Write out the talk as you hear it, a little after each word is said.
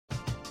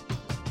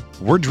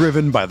We're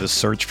driven by the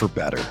search for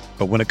better.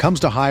 But when it comes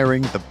to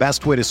hiring, the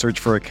best way to search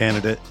for a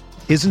candidate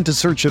isn't to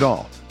search at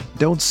all.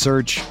 Don't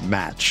search,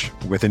 match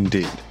with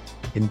Indeed.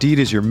 Indeed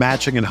is your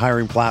matching and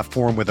hiring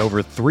platform with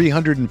over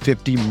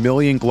 350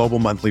 million global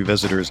monthly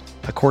visitors,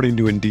 according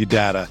to Indeed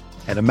data,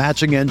 and a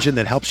matching engine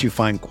that helps you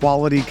find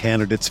quality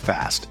candidates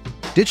fast.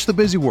 Ditch the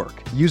busy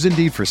work. Use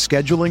Indeed for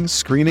scheduling,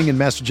 screening, and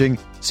messaging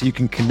so you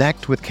can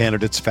connect with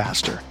candidates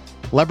faster.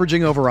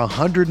 Leveraging over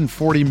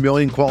 140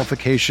 million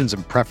qualifications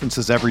and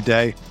preferences every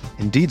day,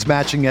 Indeed's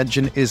matching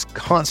engine is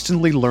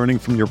constantly learning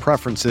from your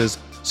preferences,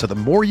 so the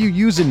more you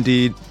use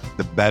Indeed,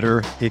 the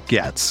better it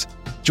gets.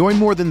 Join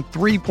more than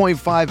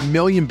 3.5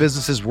 million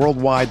businesses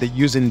worldwide that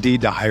use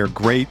Indeed to hire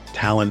great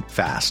talent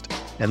fast.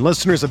 And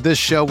listeners of this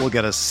show will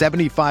get a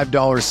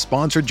 $75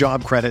 sponsored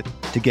job credit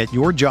to get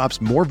your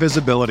jobs more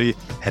visibility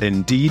at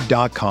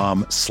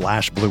Indeed.com/Blue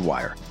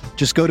Wire.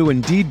 Just go to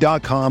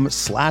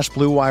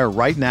Indeed.com/Blue Wire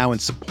right now and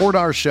support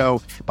our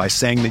show by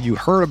saying that you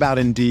heard about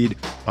Indeed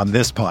on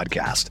this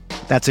podcast.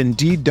 That's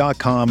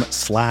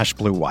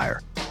Indeed.com/Blue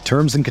Wire.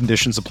 Terms and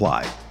conditions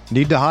apply.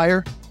 Need to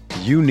hire?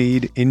 You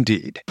need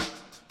Indeed.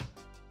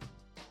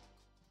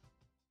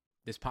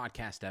 This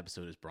podcast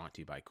episode is brought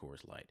to you by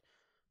Coors Light.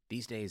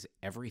 These days,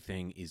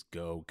 everything is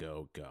go,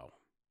 go, go.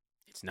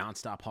 It's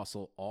nonstop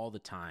hustle all the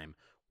time.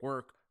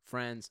 Work,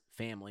 friends,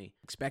 family,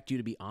 expect you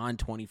to be on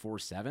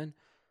 24/7.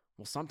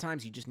 Well,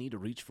 sometimes you just need to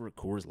reach for a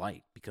Coors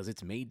Light because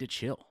it's made to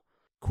chill.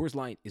 Coors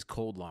Light is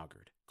cold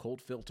lagered,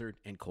 cold filtered,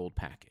 and cold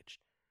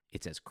packaged.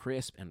 It's as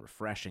crisp and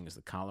refreshing as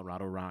the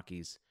Colorado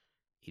Rockies.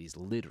 It is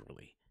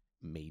literally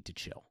made to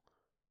chill.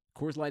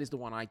 Coors Light is the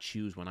one I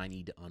choose when I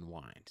need to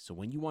unwind. So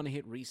when you want to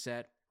hit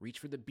reset, reach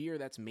for the beer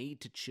that's made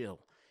to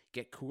chill.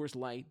 Get Coors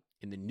Light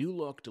in the new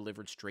look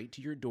delivered straight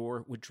to your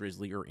door with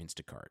Drizzly or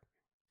Instacart.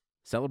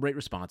 Celebrate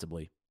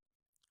responsibly.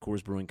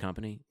 Coors Brewing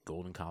Company,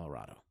 Golden,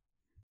 Colorado.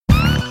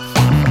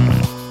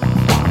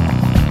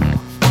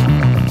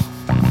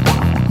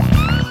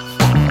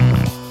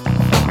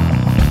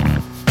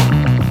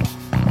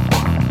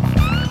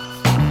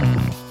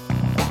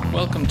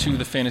 Welcome to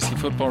the Fantasy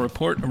Football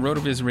Report, a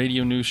RotoViz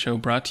radio news show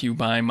brought to you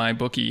by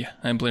MyBookie.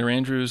 I'm Blair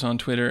Andrews on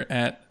Twitter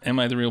at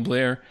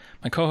AmITheRealBlair.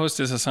 My co-host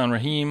is Hassan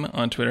Rahim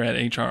on Twitter at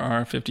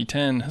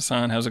HRR5010.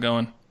 Hassan, how's it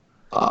going?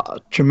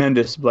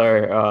 Tremendous,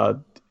 Blair.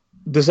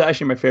 This is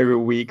actually my favorite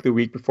week, the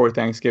week before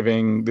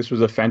Thanksgiving. This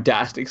was a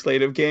fantastic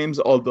slate of games,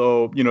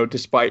 although,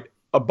 despite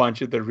a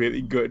bunch of the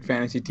really good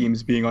fantasy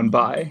teams being on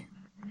bye.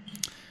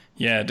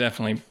 Yeah,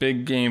 definitely.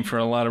 Big game for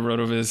a lot of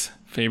RotoViz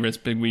favorites.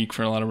 Big week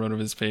for a lot of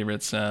RotoViz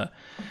favorites.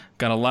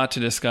 Got a lot to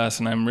discuss,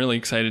 and I'm really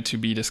excited to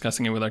be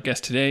discussing it with our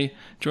guest today.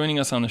 Joining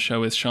us on the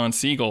show is Shawn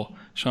Siegele.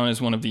 Shawn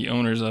is one of the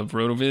owners of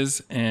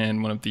RotoViz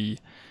and one of the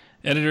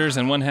editors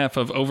and one half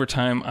of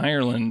Overtime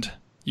Ireland.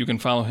 You can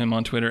follow him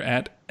on Twitter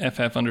at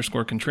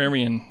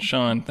FF_contrarian.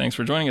 Shawn, thanks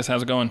for joining us.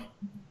 How's it going?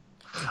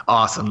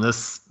 Awesome.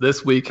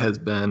 This week has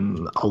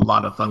been a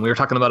lot of fun. We were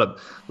talking about it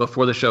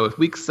before the show. If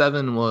week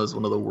 7 was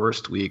one of the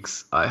worst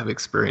weeks I have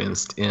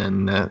experienced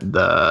in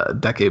the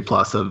decade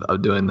plus of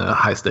doing the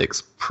high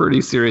stakes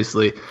pretty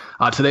seriously,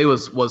 today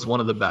was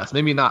one of the best.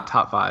 Maybe not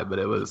top 5, but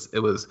it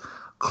was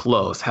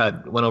close.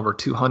 Went over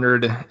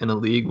 200 in a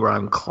league where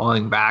I'm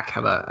clawing back,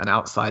 have an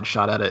outside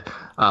shot at it.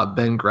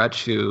 Ben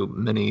Gretsch, who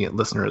many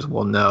listeners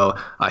will know,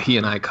 he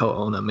and I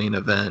co-own a Main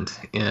Event,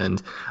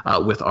 and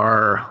with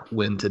our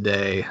win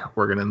today,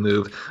 we're going to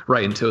move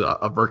right into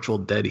a virtual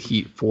dead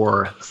heat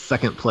for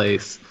second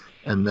place,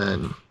 and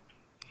then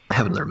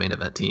have another Main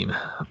Event team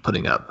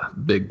putting up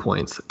big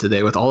points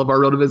today with all of our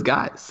RotoViz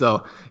guys.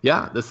 So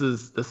yeah, this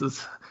is.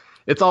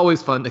 It's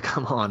always fun to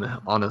come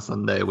on a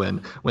Sunday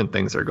when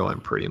things are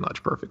going pretty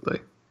much perfectly.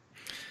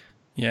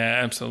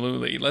 Yeah,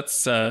 absolutely.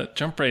 Let's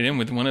jump right in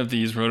with one of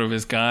these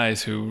RotoViz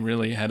guys who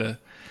really had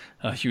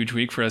a huge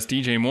week for us.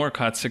 DJ Moore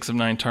caught 6 of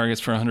 9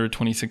 targets for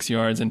 126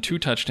 yards and 2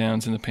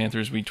 touchdowns in the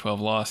Panthers' Week 12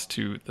 loss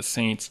to the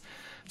Saints.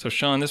 So,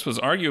 Shawn, this was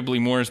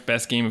arguably Moore's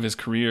best game of his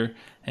career,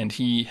 and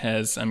he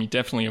has,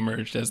 definitely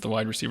emerged as the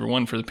wide receiver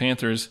 1 for the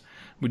Panthers.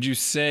 Would you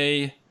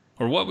say,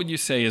 or what would you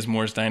say is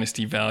Moore's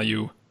dynasty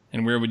value?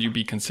 And where would you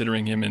be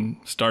considering him in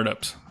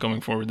startups going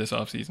forward this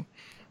offseason?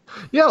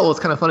 Yeah, well, it's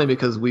kind of funny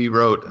because we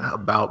wrote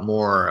about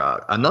Moore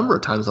a number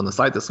of times on the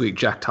site this week.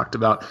 Jack talked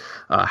about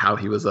how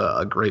he was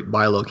a great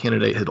buy low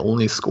candidate, had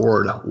only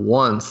scored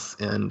once,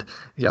 and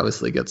he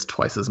obviously gets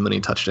twice as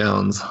many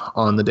touchdowns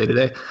on the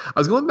day-to-day. I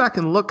was going back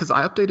and look because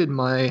I updated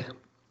my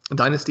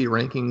dynasty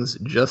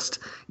rankings just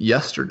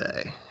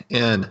yesterday,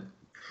 and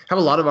have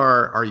a lot of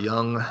our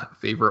young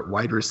favorite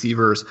wide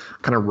receivers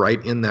kind of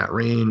right in that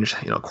range.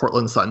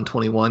 Cortland Sutton,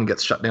 21,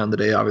 gets shut down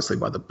today, obviously,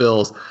 by the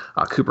Bills.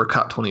 Cooper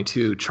Kupp,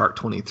 22, Chark,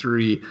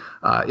 23.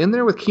 In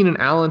there with Keenan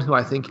Allen, who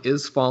I think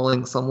is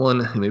falling,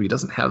 someone who maybe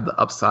doesn't have the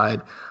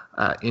upside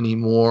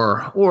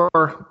anymore,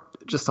 or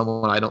just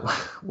someone I don't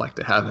like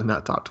to have in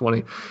that top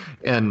 20.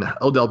 And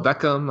Odell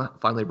Beckham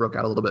finally broke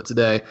out a little bit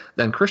today.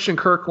 Then Christian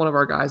Kirk, one of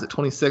our guys, at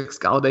 26,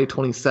 Galladay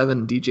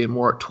 27, DJ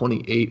Moore at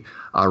 28,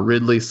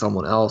 Ridley,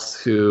 someone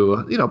else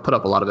who, put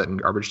up a lot of it in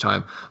garbage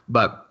time,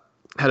 but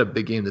had a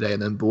big game today,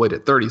 and then Boyd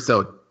at 30.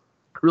 So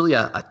really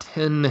a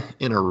 10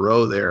 in a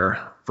row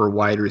there for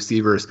wide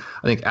receivers.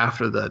 I think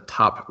after the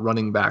top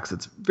running backs,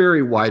 it's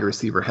very wide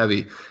receiver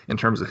heavy in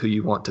terms of who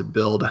you want to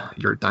build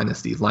your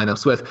dynasty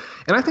lineups with.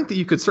 And I think that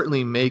you could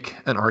certainly make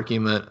an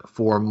argument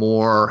for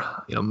more,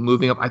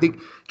 moving up. I think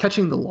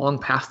catching the long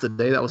pass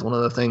today, that was one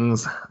of the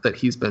things that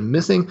he's been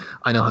missing.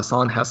 I know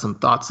Hassan has some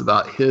thoughts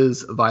about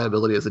his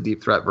viability as a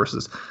deep threat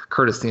versus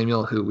Curtis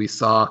Samuel, who we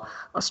saw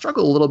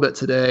struggle a little bit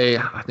today.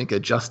 I think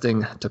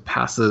adjusting to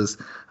passes,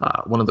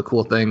 one of the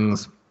cool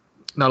things,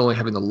 not only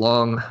having the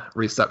long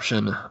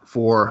reception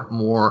for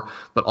Moore,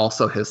 but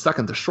also his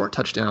second, the short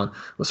touchdown,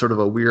 was sort of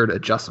a weird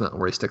adjustment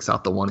where he sticks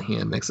out the one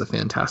hand, makes a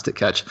fantastic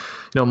catch.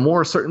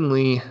 Moore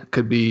certainly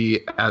could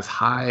be as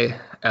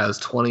high as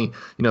 20.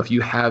 If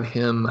you have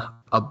him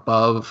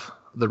above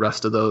the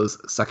rest of those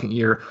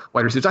second-year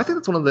wide receivers, I think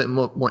that's one of the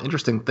more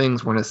interesting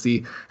things. We're going to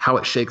see how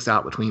it shakes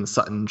out between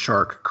Sutton,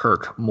 Chark,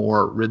 Kirk,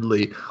 Moore,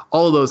 Ridley.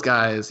 All of those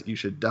guys you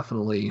should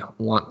definitely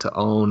want to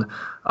own.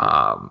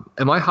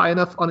 Am I high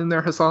enough on him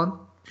there, Hassan?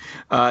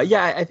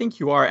 Yeah, I think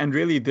you are. And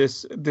really,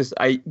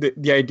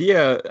 the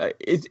idea,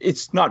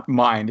 it's not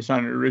mine. It's not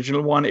an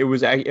original one.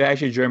 It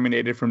actually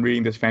germinated from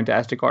reading this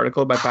fantastic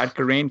article by Pat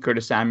Kerrane.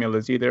 Curtis Samuel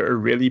is either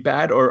really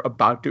bad or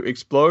about to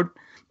explode.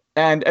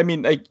 And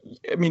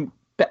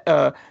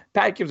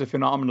Pat gives a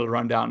phenomenal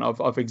rundown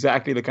of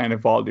exactly the kind of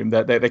volume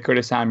that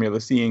Curtis Samuel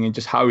is seeing and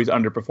just how he's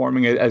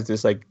underperforming it as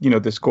this,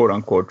 this quote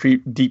unquote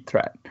deep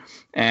threat.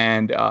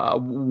 And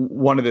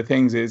one of the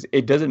things is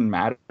it doesn't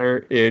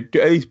matter, at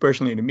least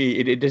personally to me,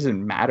 it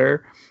doesn't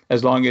matter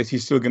as long as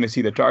he's still going to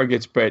see the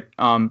targets. But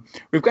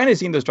we've kind of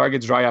seen those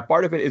targets dry up.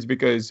 Part of it is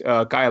because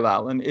Kyle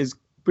Allen is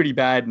pretty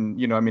bad, and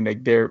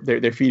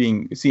they're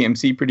feeding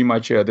CMC pretty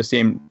much the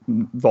same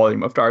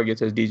volume of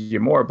targets as DJ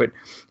Moore. But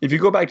if you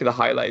go back to the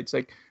highlights,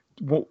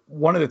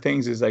 one of the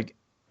things is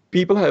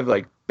people have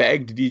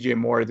begged DJ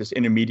Moore as this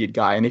intermediate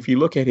guy, and if you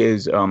look at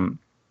his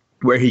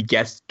where he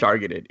gets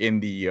targeted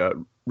in the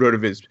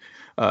RotoViz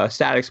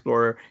Stat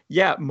Explorer,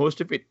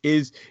 most of it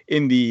is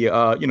in the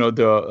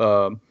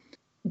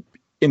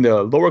in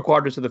the lower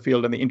quadrants of the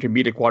field and the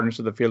intermediate quadrants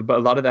of the field, but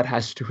a lot of that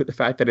has to do with the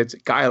fact that it's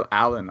Kyle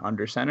Allen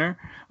under center.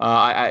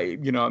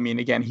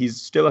 Again, he's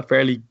still a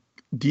fairly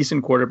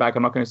decent quarterback.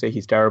 I'm not going to say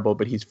he's terrible,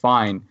 but he's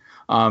fine.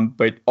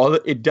 But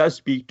it does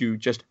speak to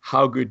just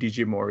how good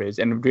DJ Moore is.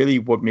 And really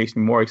what makes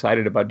me more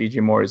excited about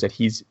DJ Moore is that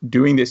he's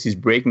doing this, he's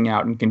breaking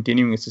out and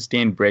continuing a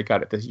sustained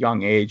breakout at this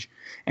young age.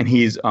 And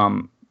he's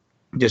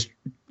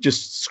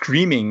just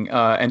screaming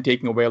and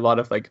taking away a lot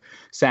of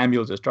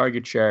Samuel's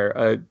target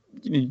share.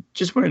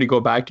 Just wanted to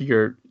go back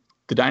to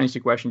the dynasty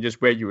question,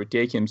 just where you would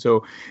take him.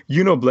 So,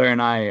 Blair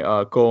and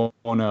I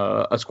co-own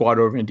a squad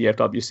over in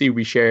DFWC.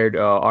 We shared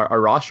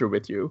our roster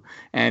with you,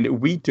 and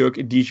we took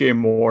DJ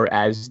Moore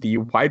as the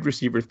wide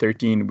receiver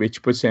 13,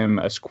 which puts him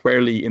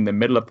squarely in the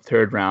middle of the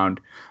third round.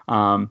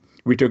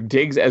 We took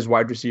Diggs as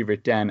wide receiver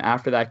 10.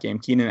 After that came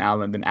Keenan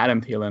Allen, then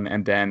Adam Thielen,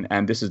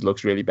 and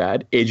looks really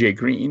bad, AJ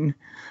Green.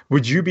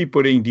 Would you be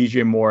putting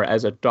DJ Moore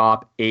as a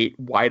top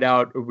 8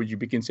 wideout, or would you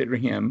be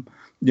considering him,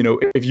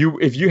 if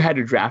you had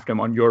to draft him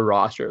on your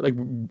roster,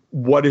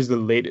 what is the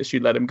latest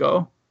you'd let him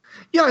go?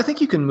 Yeah, I think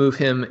you can move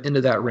him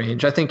into that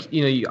range. I think,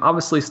 you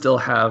obviously still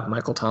have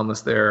Michael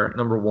Thomas there,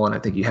 number 1. I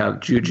think you have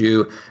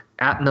Juju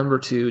at number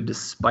 2,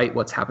 despite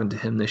what's happened to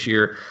him this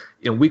year.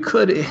 We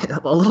could,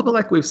 a little bit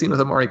like we've seen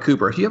with Amari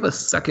Cooper, if you have a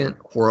second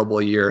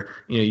horrible year,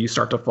 you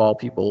start to fall,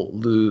 people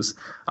lose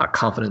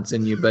confidence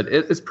in you. But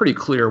it's pretty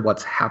clear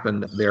what's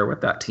happened there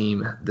with that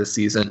team this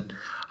season.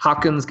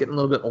 Hopkins, getting a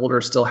little bit older,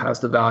 still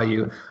has the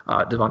value.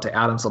 Devontae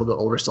Adams, a little bit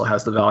older, still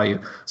has the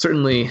value.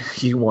 Certainly,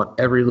 you want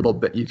every little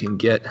bit you can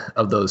get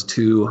of those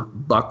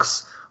 2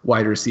 Bucs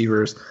wide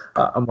receivers.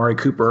 Amari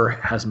Cooper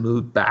has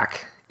moved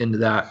back into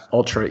that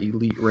ultra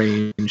elite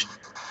range,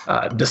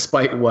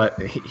 despite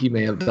what he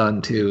may have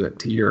done to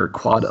your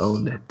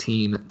quad-owned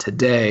team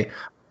today.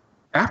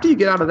 After you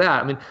get out of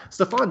that,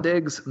 Stephon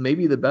Diggs may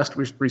be the best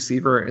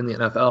receiver in the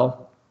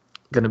NFL.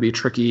 Going to be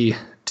tricky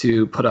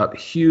to put up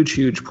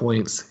huge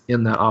points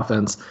in that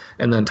offense.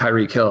 And then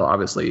Tyreek Hill,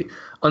 obviously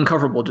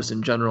uncoverable just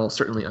in general,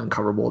 certainly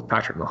uncoverable with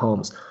Patrick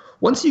Mahomes.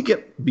 Once you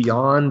get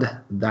beyond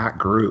that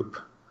group,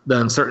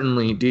 then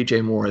certainly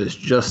DJ Moore is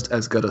just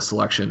as good a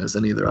selection as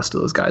any of the rest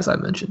of those guys I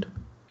mentioned.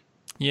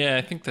 Yeah,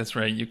 I think that's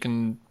right. You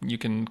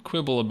can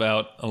quibble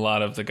about a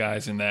lot of the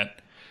guys in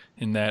that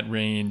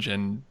range,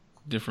 and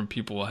different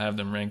people will have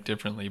them ranked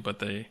differently, but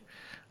they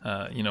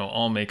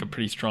all make a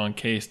pretty strong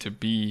case to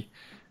be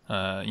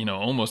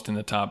almost in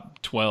the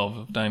top 12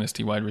 of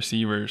dynasty wide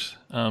receivers.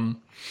 One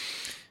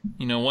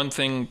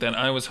thing that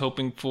I was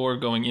hoping for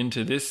going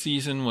into this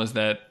season was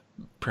that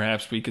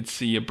perhaps we could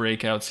see a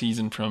breakout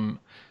season from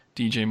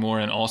DJ Moore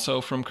and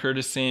also from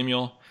Curtis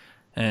Samuel.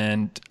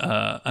 And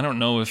I don't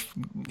know if,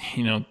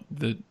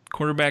 the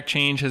quarterback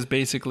change has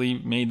basically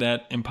made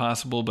that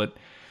impossible, but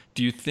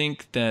do you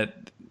think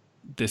that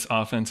this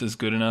offense is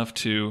good enough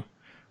to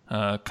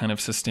kind of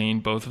sustain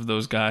both of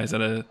those guys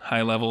at a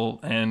high level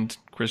and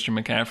Christian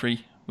McCaffrey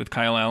with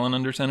Kyle Allen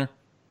under center?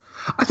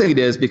 I think it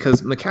is,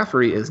 because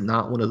McCaffrey is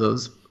not one of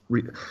those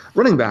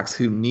running backs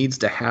who needs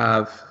to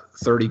have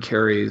 30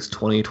 carries,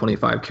 20,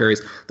 25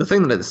 carries. The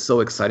thing that is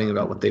so exciting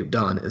about what they've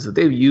done is that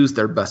they've used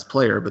their best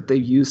player, but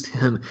they've used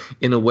him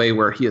in a way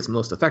where he is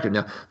most effective.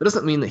 Now, that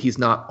doesn't mean that he's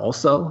not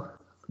also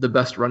the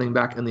best running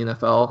back in the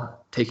NFL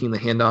taking the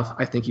handoff.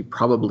 I think he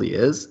probably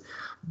is.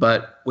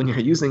 But when you're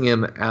using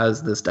him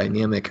as this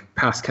dynamic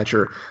pass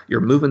catcher,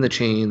 you're moving the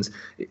chains.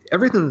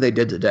 Everything that they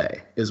did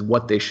today is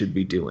what they should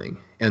be doing.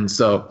 And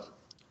so,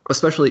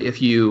 especially if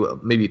you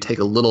maybe take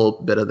a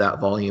little bit of that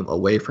volume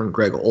away from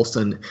Greg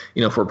Olsen,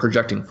 if we're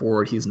projecting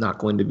forward, he's not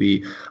going to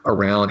be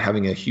around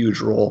having a huge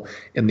role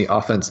in the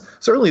offense.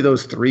 Certainly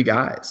those three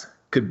guys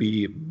could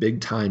be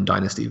big-time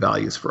dynasty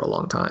values for a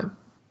long time.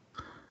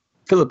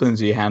 Philip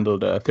Lindsay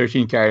handled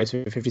 13 carries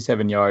for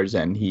 57 yards,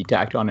 and he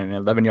tacked on an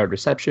 11-yard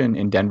reception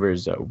in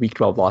Denver's Week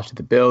 12 loss to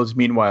the Bills.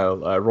 Meanwhile,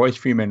 Royce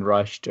Freeman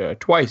rushed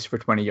twice for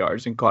 20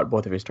 yards and caught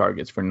both of his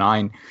targets for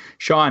 9.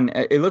 Shawn,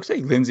 it looks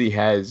like Lindsay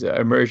has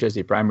emerged as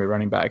the primary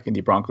running back in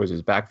the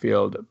Broncos'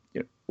 backfield.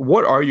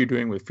 What are you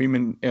doing with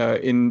Freeman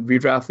in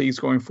redraft leagues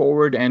going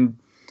forward, and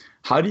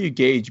how do you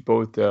gauge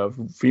both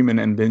Freeman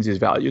and Lindsay's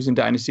values in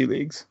dynasty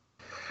leagues?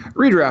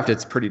 Redraft,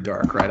 it's pretty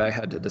dark, right? I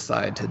had to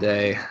decide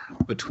today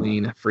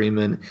between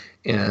Freeman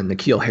and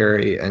N'Keal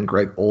Harry and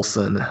Greg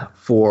Olsen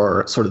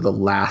for sort of the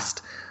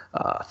last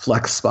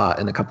flex spot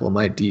in a couple of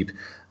my deep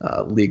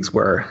leagues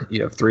where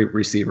you have 3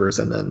 receivers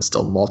and then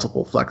still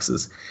multiple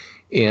flexes,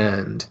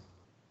 and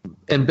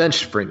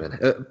benched Freeman.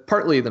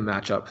 Partly the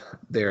matchup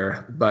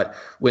there, but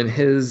when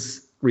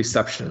his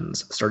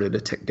receptions started to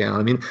tick down.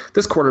 I mean,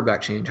 this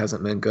quarterback change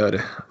hasn't been good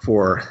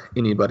for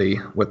anybody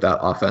with that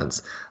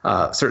offense.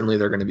 Certainly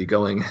they're going to be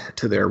going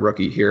to their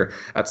rookie here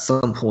at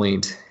some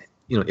point,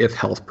 if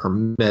health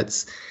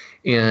permits.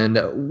 And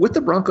with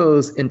the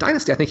Broncos in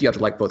Dynasty, I think you have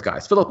to like both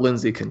guys. Philip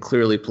Lindsay can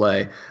clearly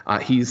play.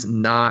 He's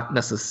not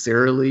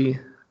necessarily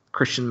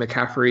Christian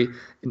McCaffrey,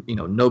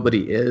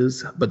 nobody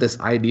is, but this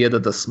idea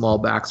that the small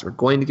backs are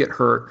going to get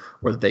hurt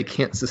or that they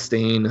can't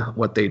sustain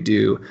what they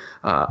do.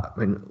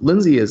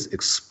 Lindsay is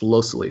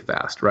explosively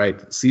fast,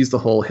 right? Sees the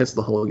hole, hits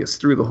the hole, gets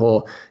through the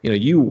hole.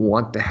 You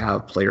want to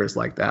have players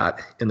like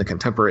that in the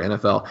contemporary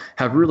NFL.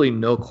 Have really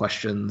no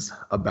questions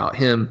about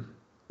him.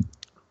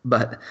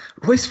 But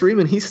Royce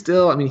Freeman,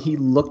 he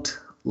looked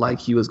like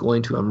he was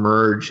going to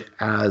emerge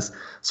as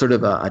sort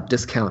of a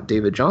discount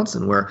David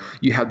Johnson, where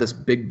you have this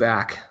big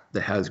back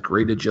that has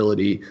great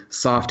agility,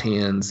 soft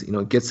hands,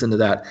 gets into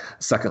that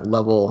second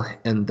level,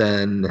 and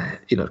then,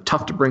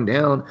 tough to bring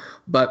down,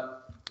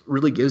 but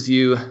really gives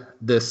you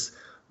this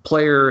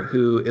player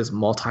who is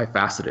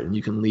multifaceted and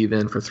you can leave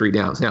in for 3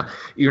 downs. Now,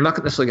 you're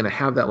not necessarily going to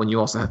have that when you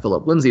also have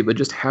Philip Lindsay, but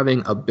just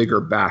having a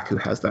bigger back who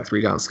has that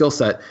 3-down skill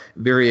set,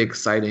 very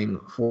exciting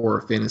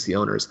for fantasy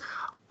owners.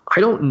 I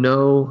don't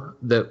know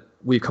that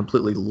we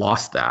completely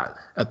lost that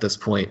at this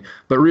point.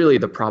 But really,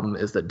 the problem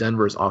is that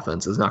Denver's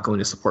offense is not going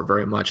to support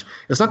very much.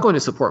 It's not going to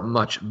support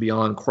much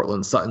beyond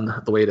Cortland Sutton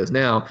the way it is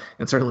now.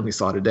 And certainly we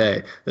saw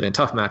today that in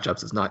tough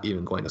matchups, it's not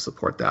even going to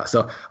support that.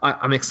 So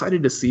I'm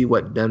excited to see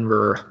what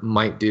Denver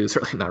might do.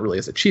 Certainly not really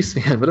as a Chiefs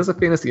fan, but as a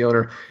fantasy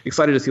owner,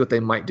 excited to see what they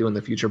might do in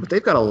the future. But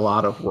they've got a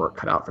lot of work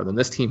cut out for them.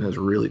 This team has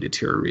really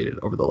deteriorated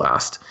over the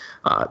last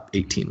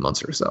 18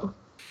 months or so.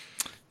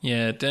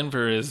 Yeah,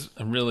 Denver is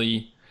a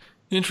really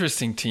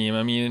interesting team.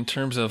 I mean, in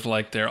terms of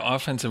like their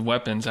offensive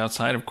weapons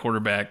outside of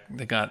quarterback,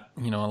 they got,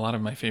 a lot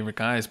of my favorite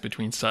guys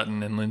between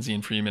Sutton and Lindsay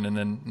and Freeman, and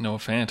then Noah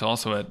Fant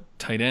also at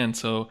tight end.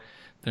 So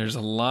there's a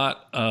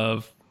lot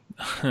of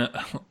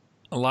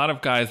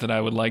guys that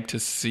I would like to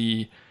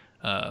see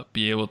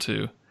be able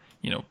to,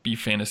 be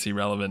fantasy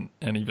relevant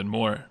and even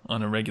more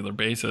on a regular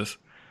basis.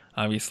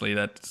 Obviously,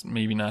 that's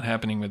maybe not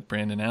happening with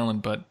Brandon Allen,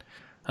 but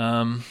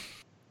I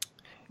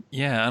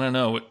don't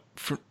know.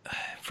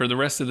 For the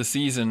rest of the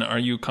season, are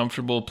you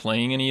comfortable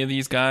playing any of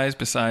these guys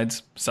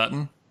besides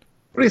Sutton?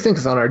 What do you think,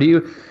 Sonar?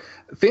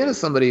 Fant is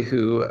somebody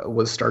who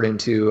was starting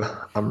to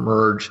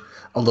emerge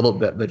a little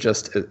bit, but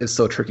just is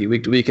so tricky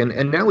week to week.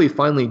 And now we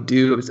finally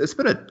do. It's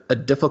been a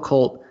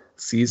difficult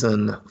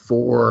season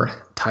for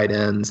tight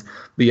ends,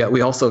 but yet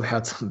we also have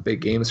had some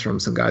big games from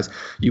some guys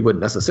you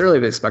wouldn't necessarily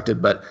have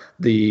expected, but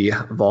the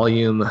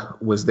volume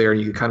was there and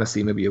you could kind of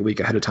see maybe a week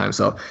ahead of time.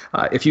 So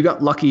if you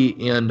got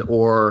lucky and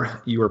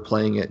or you were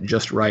playing it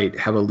just right,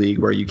 have a league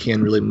where you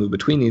can really move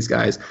between these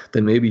guys,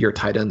 then maybe your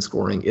tight end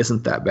scoring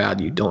isn't that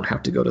bad. You don't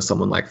have to go to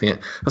someone like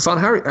Fant. Hassan,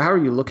 how are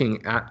you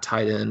looking at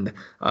tight end,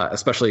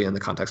 especially in the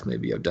context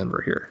maybe of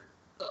Denver here?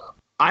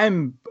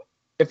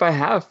 If I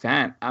have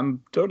Fant,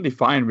 I'm totally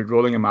fine with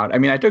rolling him out. I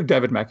mean, I took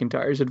David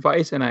McIntyre's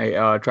advice and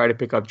I tried to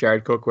pick up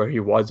Jared Cook where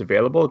he was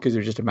available because it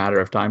was just a matter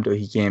of time till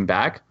he came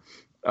back.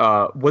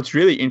 What's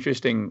really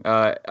interesting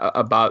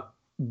about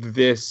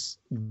this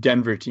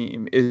Denver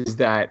team is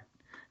that,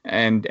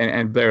 and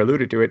Blair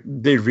alluded to it,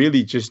 they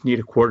really just need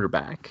a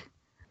quarterback.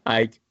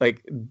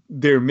 Like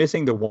they're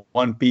missing the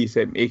one piece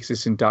that makes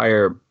this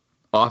entire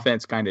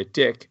offense kind of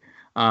tick.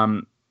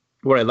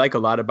 What I like a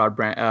lot about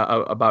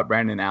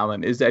Brandon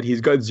Allen is that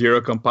he's got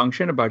zero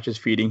compunction about just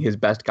feeding his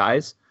best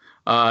guys,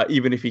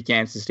 even if he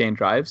can't sustain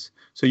drives.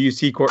 So you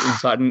see Cortland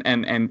Sutton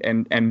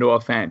and Noah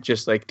Fant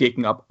just like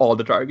taking up all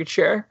the target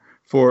share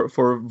for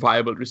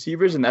viable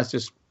receivers, and that's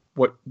just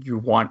what you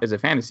want as a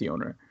fantasy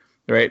owner,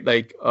 right?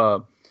 Like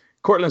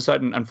Cortland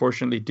Sutton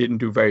unfortunately didn't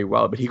do very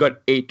well, but he got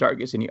 8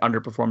 targets and he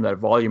underperformed that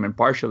volume, and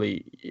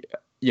partially,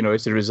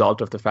 it's a result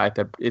of the fact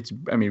that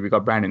we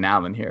got Brandon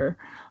Allen here.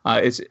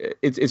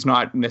 It's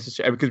not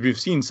necessary because we've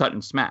seen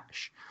Sutton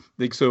smash.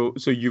 Like so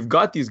you've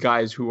got these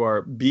guys who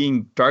are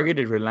being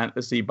targeted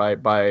relentlessly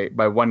by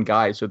one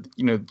guy. So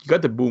you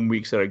got the boom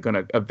weeks that are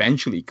gonna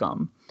eventually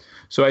come.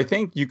 So I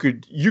think you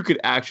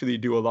could actually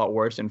do a lot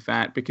worse in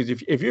Fant, because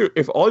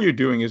if all you're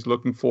doing is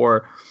looking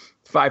for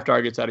 5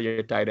 targets out of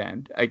your tight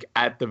end, like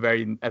at the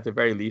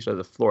very least as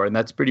a floor, and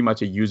that's pretty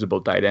much a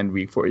usable tight end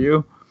week for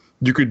you.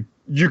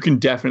 You can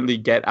definitely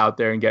get out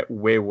there and get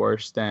way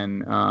worse than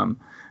Noah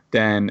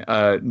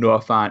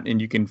Fant, and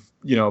you can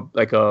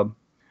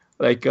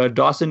like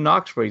Dawson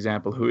Knox, for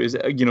example,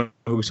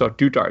 who saw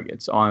 2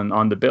 targets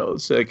on the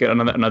Bills, like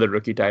another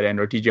rookie tight end,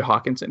 or TJ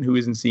Hawkinson, who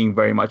isn't seeing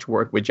very much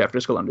work with Jeff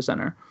Driscoll under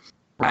center.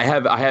 I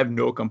have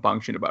no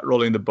compunction about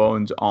rolling the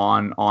bones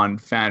on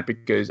Fant,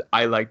 because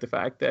I like the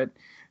fact that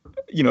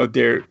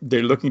they're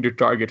looking to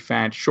target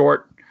Fant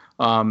short.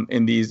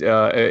 In these,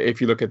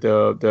 if you look at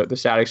the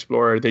Stat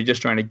Explorer, they're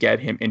just trying to get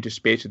him into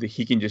space so that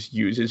he can just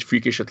use his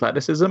freakish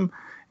athleticism,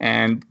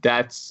 and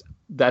that's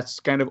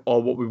kind of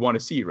all what we want to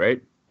see, right?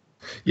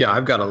 Yeah,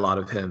 I've got a lot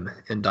of him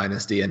in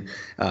Dynasty, and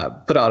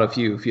put out a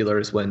few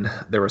feelers when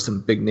there were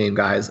some big name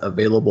guys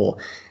available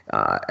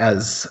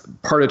as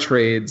part of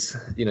trades.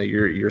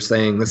 You're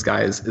saying this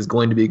guy is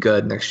going to be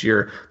good next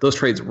year. Those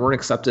trades weren't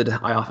accepted.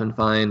 I often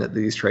find that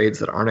these trades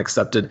that aren't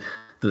accepted,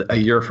 a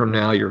year from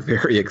now, you're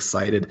very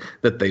excited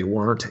that they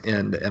weren't,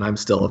 and I'm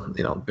still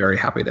very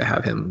happy to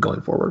have him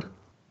going forward.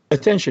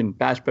 Attention,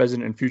 past,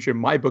 present, and future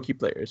MyBookie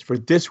players. For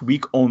this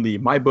week only,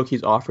 MyBookie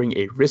is offering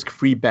a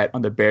risk-free bet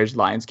on the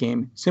Bears-Lions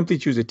game. Simply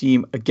choose a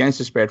team against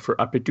the spread for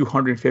up to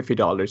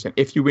 $250. And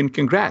if you win,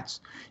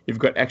 congrats. You've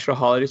got extra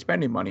holiday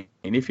spending money.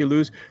 And if you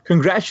lose,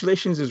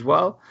 congratulations as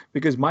well,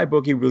 because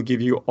MyBookie will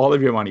give you all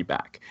of your money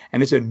back.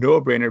 And it's a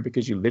no-brainer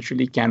because you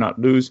literally cannot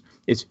lose.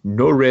 It's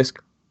no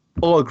risk,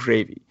 all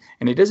gravy.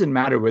 And it doesn't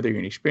matter whether you're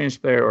an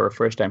experienced player or a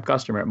first-time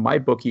customer.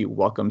 MyBookie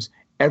welcomes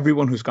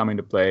everyone who's coming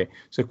to play.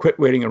 So quit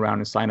waiting around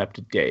and sign up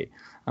today.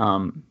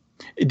 And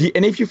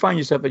if you find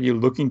yourself that you're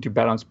looking to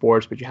bet on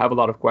sports, but you have a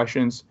lot of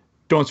questions,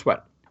 don't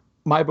sweat.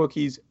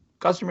 MyBookie's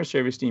customer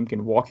service team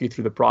can walk you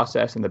through the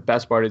process. And the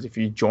best part is if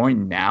you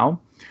join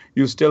now,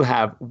 you'll still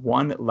have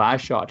one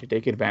last shot to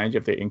take advantage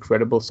of their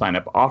incredible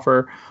sign-up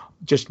offer.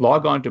 Just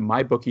log on to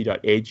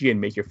mybookie.ag and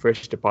make your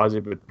first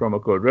deposit with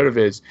promo code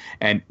RotoViz,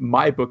 and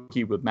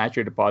MyBookie will match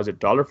your deposit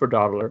dollar for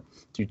dollar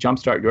to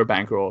jumpstart your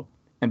bankroll.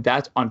 And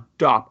that's on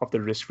top of the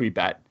risk-free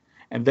bet.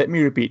 And let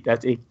me repeat,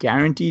 that's a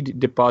guaranteed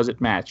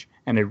deposit match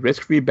and a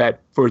risk-free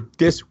bet for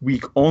this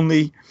week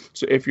only.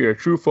 So if you're a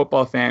true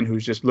football fan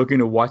who's just looking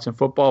to watch some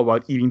football while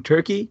eating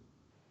turkey,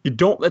 you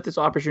don't let this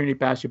opportunity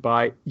pass you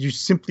by. You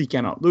simply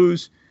cannot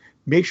lose.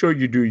 Make sure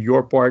you do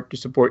your part to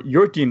support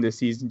your team this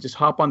season. Just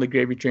hop on the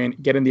gravy train,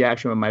 get in the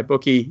action with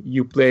MyBookie.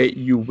 You play,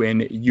 you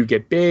win, you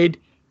get paid.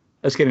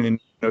 Let's get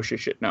into no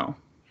shit now.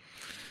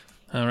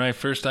 All right,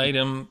 first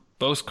item.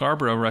 Bo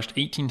Scarborough rushed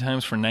 18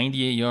 times for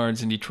 98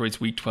 yards in Detroit's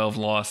Week 12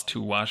 loss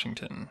to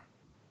Washington.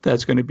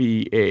 That's going to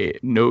be a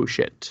no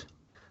shit.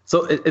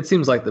 So it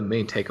seems like the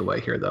main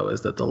takeaway here, though,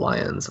 is that the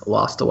Lions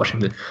lost to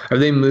Washington. Have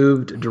they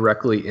moved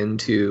directly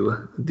into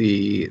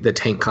the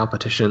tank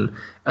competition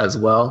as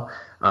well?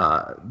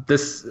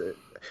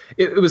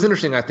 It was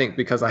interesting, I think,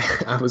 because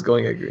I was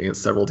going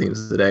against several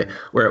teams today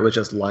where it was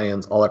just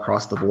Lions all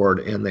across the board,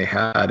 and they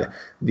had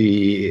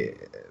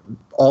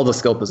all the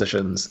skill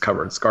positions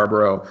covered.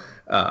 Scarborough,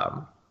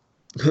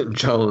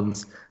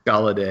 Jones,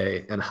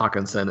 Galladay, and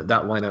Hawkinson.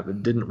 That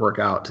lineup didn't work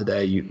out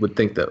today. You would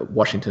think that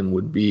Washington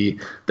would be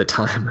the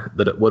time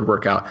that it would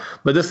work out.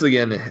 But this is,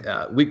 again,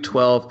 Week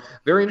 12.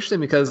 Very interesting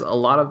because a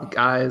lot of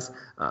guys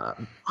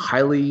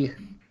highly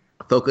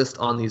focused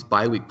on these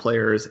bye week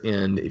players,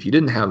 and if you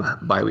didn't have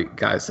bye week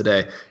guys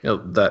today,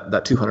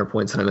 that 200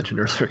 points that I mentioned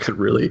earlier could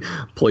really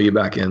pull you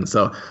back in.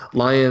 So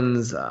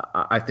Lions,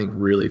 I think,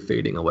 really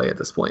fading away at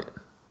this point.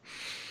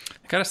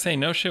 I gotta say,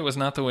 no shit was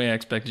not the way I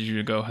expected you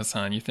to go,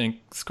 Hassan. You think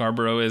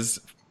Scarborough is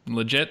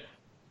legit?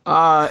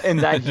 And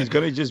that he's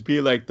gonna just be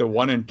like the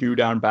 1 and 2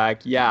 down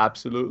back. Yeah,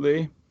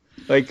 absolutely.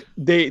 Like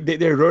they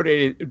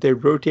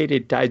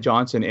rotated Ty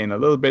Johnson in a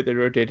little bit. They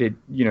rotated,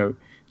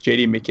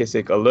 J.D.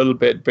 McKissick a little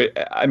bit, but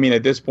I mean,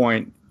 at this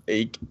point,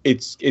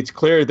 it's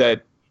clear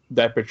that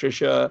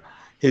Patricia,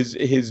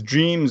 his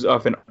dreams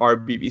of an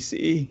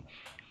RBBC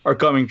are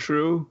coming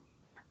true,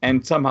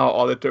 and somehow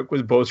all it took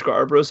was Bo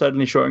Scarborough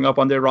suddenly showing up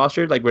on their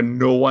roster, like when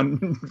no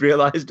one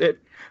realized it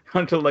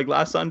until like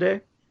last Sunday.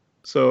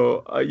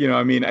 So I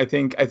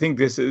think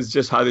this is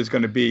just how this is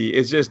going to be.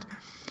 It's just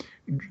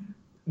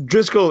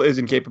Driscoll is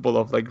incapable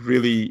of like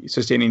really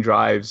sustaining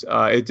drives.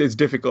 It's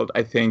difficult,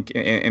 I think,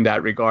 in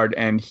that regard.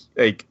 And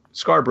like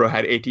Scarborough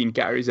had 18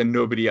 carries and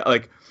nobody,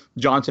 like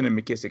Johnson and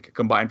McKissick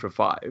combined for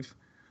 5.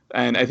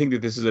 And I think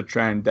that this is a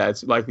trend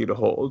that's likely to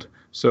hold.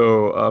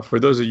 So for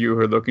those of you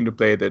who are looking to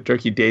play the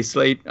Turkey Day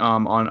slate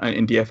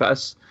in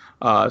DFS,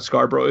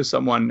 Scarborough is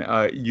someone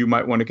you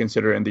might want to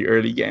consider in the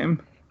early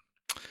game.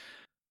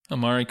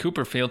 Amari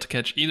Cooper failed to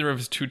catch either of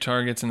his 2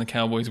 targets in the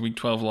Cowboys' Week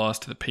 12 loss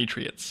to the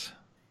Patriots.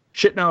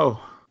 Shit, no.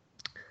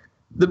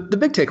 The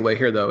big takeaway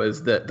here, though,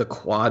 is that the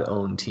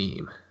quad-owned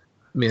team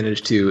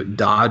managed to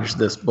dodge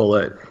this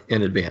bullet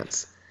in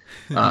advance.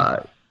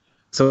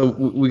 So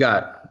we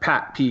got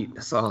Pat, Pete,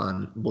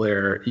 Hassan,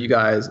 Blair, you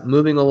guys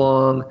moving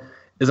along.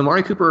 Is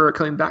Amari Cooper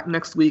coming back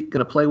next week,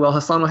 going to play well?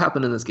 Hassan, what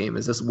happened in this game?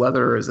 Is this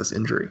weather or is this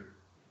injury?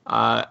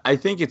 I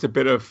think it's a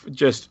bit of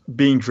just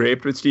being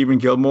draped with Stephen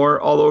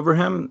Gilmore all over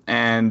him.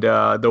 And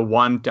the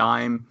one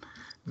time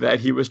that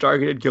he was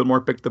targeted, Gilmore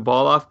picked the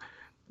ball off.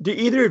 Were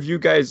either of you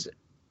guys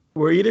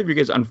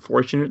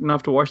unfortunate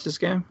enough to watch this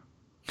game?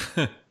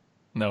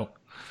 No,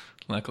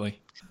 luckily.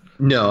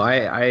 No,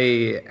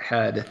 I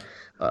had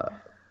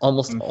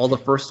almost all the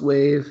first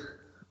wave.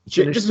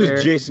 This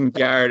was Jason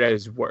Garrett at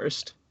his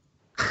worst.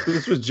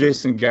 This was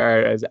Jason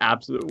Garrett as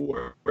absolute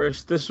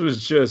worst. This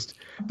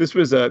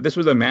was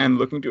a man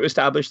looking to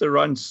establish the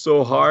run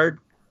so hard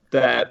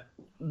that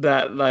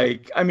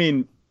like, I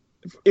mean,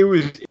 it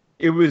was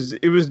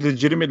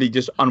legitimately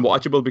just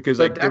unwatchable because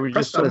like there were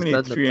just so many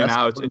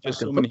 3-and-outs and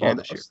just so many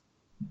handoffs.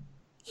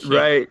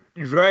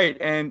 Right,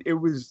 and it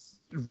was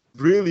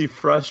really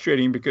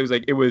frustrating because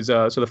like it was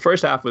so the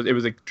first half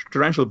was like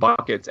torrential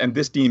buckets and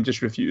this team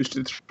just refused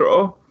to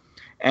throw,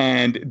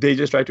 and they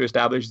just tried to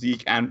establish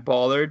Zeke and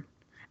Pollard.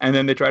 And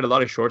then they tried a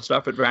lot of short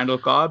stuff at Randall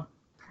Cobb,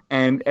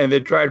 and they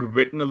tried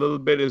Witten a little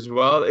bit as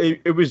well.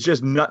 It was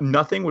just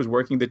nothing was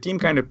working. The team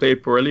kind of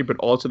played poorly, but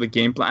also the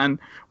game plan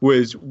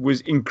was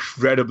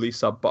incredibly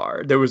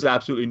subpar. There was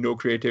absolutely no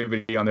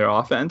creativity on their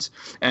offense,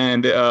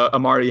 and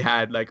Amari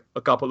had like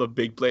a couple of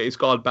big plays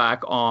called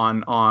back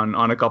on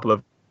a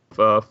couple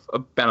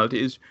of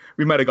penalties.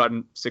 We might have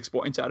gotten 6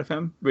 points out of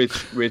him,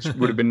 which would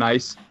have been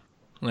nice.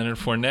 Leonard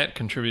Fournette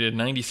contributed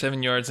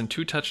 97 yards and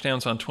 2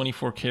 touchdowns on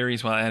 24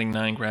 carries while adding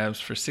 9 grabs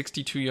for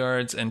 62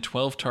 yards and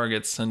 12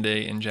 targets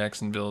Sunday in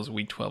Jacksonville's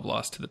Week 12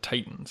 loss to the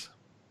Titans.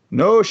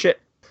 No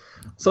shit.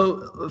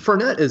 So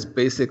Fournette is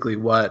basically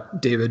what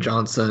David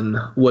Johnson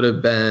would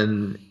have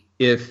been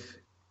if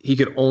he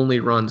could only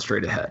run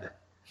straight ahead.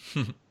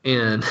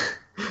 And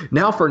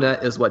now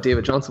Fournette is what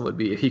David Johnson would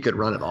be if he could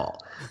run at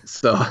all.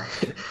 So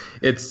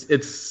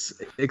it's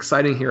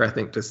exciting here, I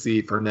think, to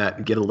see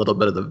Fournette get a little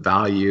bit of the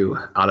value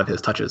out of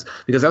his touches.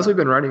 Because as we've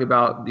been writing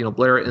about,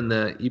 Blair in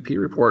the EP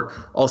report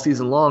all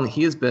season long,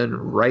 he has been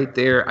right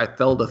there. I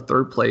fell to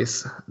 3rd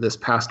place this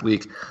past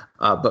week.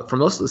 But for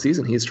most of the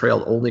season, he's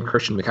trailed only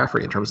Christian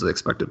McCaffrey in terms of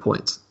expected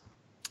points.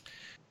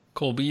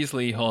 Cole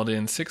Beasley hauled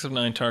in 6 of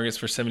 9 targets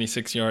for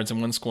 76 yards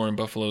and 1 score in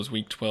Buffalo's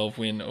Week 12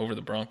 win over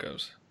the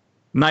Broncos.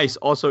 Nice.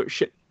 Also,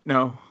 shit,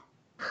 no.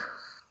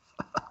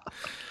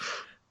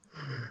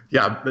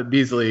 Yeah, but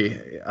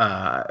Beasley,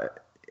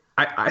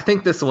 I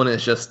think this one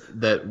is just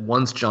that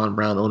once John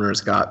Brown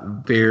owners got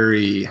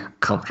very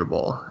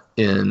comfortable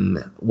in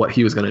what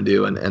he was going to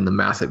do and the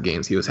massive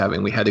games he was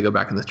having, we had to go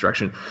back in this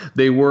direction.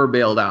 They were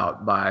bailed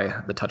out by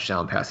the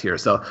touchdown pass here.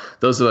 So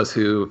those of us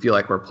who feel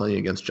like we're playing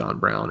against John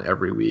Brown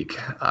every week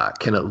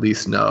can at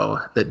least know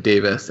that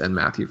Davis and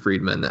Matthew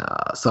Friedman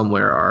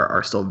somewhere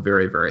are still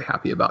very, very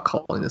happy about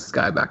calling this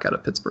guy back out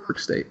of Pittsburgh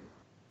State.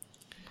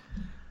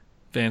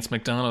 Vance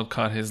McDonald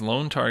caught his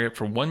lone target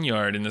for 1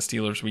 yard in the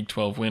Steelers' Week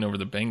 12 win over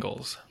the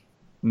Bengals.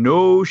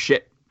 No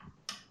shit.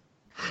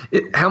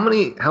 How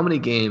many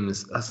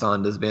games,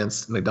 Hassan, does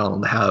Vance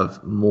McDonald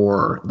have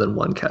more than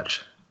 1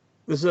 catch?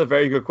 This is a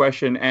very good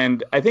question,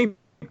 and I think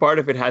part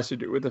of it has to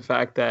do with the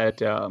fact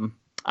that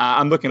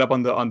I'm looking up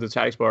on the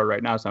Stat Explorer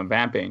right now, so I'm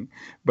vamping.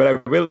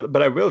 But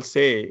I will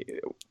say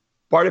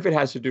part of it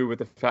has to do with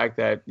the fact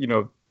that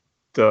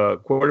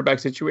the quarterback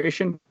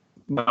situation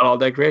not all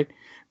that great.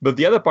 But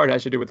the other part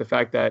has to do with the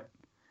fact that,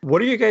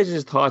 what are you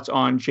guys' thoughts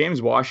on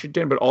James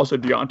Washington, but also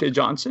Deontay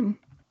Johnson?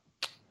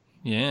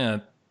 Yeah,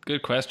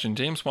 good question.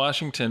 James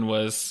Washington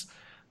was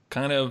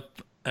kind of,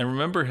 I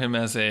remember him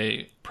as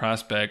a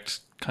prospect,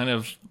 kind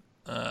of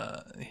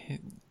a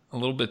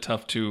little bit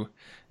tough to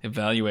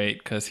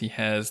evaluate because he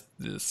has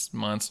this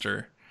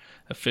monster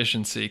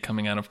efficiency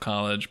coming out of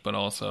college, but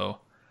also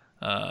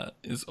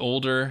is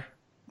older.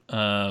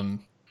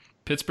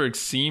 Pittsburgh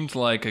seemed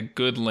like a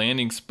good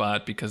landing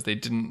spot because they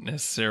didn't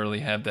necessarily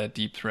have that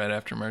deep threat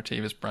after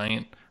Martavis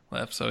Bryant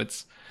left. So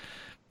it's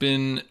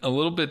been a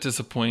little bit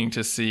disappointing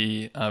to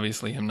see,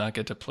 obviously, him not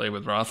get to play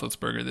with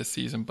Roethlisberger this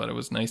season, but it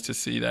was nice to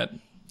see that,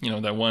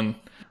 that one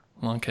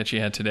long catch he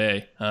had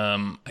today.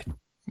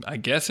 I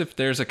guess if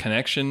there's a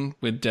connection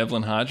with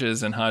Devlin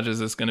Hodges and Hodges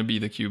is going to be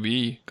the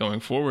QB going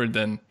forward,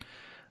 then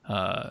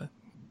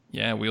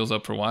wheels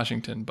up for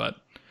Washington. But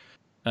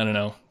I don't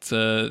know.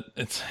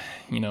 It's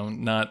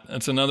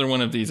another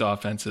one of these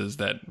offenses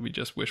that we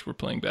just wish were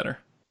playing better.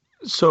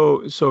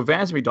 So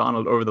Vance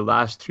McDonald over the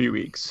last 3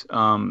 weeks,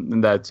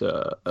 and that's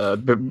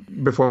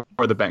before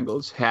the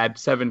Bengals, had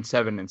 7,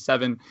 7, and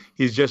 7.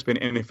 He's just been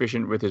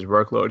inefficient with his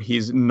workload.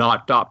 He's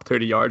not top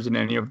 30 yards in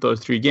any of those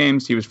 3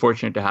 games. He was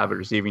fortunate to have a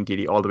receiving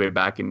TD all the way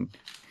back in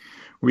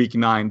week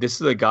 9.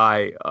 This is a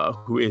guy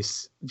who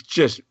is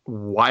just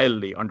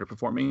wildly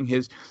underperforming.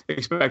 His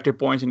expected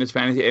points and his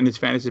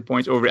fantasy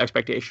points over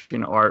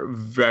expectation are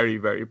very,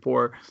 very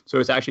poor. So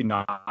it's actually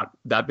not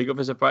that big of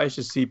a surprise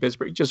to see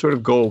Pittsburgh just sort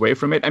of go away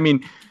from it. I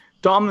mean,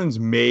 Tomlin's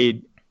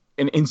made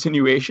an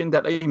insinuation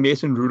that like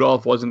Mason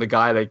Rudolph wasn't the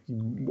guy like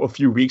a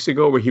few weeks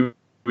ago where he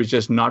was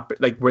just not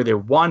like where they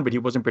won, but he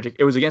wasn't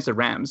particular. It was against the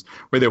Rams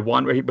where they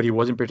won, but he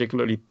wasn't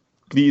particularly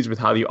pleased with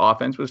how the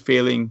offense was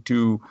failing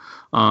to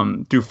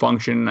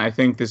function. I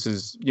think this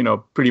is,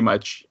 pretty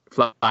much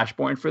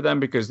flashpoint for them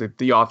because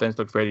the offense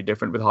looked very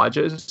different with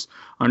Hodges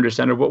under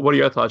center. What are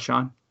your thoughts,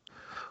 Shawn?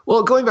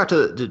 Well, going back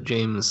to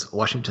James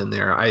Washington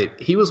there,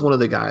 he was one of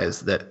the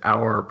guys that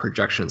our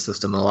projection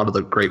system, a lot of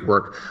the great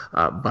work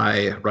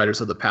by writers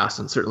of the past,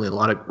 and certainly a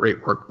lot of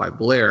great work by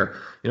Blair,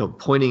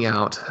 pointing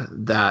out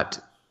that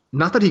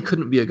not that he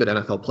couldn't be a good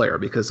NFL player,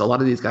 because a lot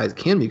of these guys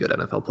can be good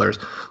NFL players,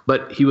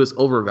 but he was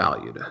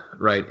overvalued,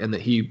 right? And that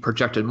he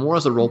projected more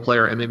as a role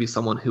player and maybe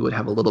someone who would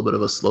have a little bit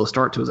of a slow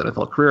start to his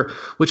NFL career,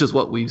 which is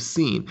what we've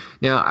seen.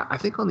 Now, I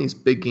think on these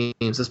big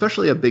games,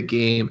 especially a big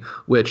game,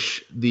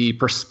 which the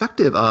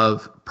perspective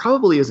of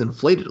probably is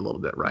inflated a little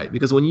bit, right?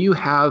 Because when you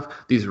have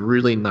these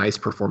really nice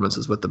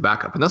performances with the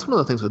backup, and that's one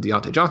of the things with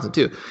Deontay Johnson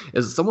too,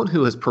 is someone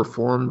who has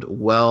performed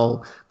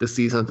well this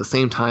season at the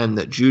same time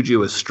that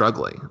Juju is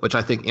struggling, which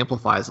I think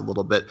amplifies a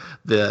little bit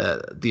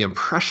the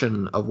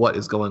impression of what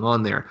is going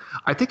on there.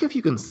 I think if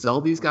you can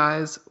sell these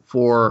guys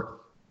for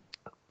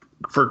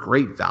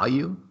great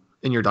value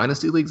in your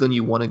dynasty leagues, then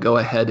you want to go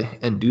ahead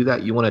and do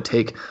that. You want to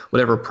take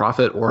whatever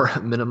profit or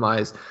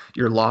minimize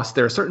your loss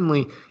there.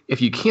 Certainly,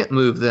 if you can't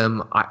move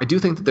them, I do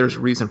think that there's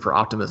reason for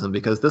optimism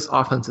because this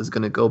offense is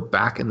going to go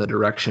back in the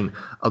direction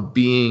of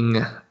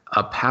being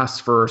a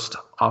pass-first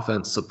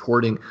offense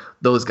supporting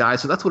those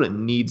guys. So that's what it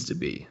needs to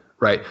be,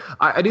 right?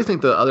 I do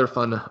think the other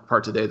fun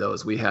part today, though,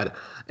 is we had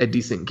a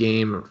decent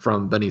game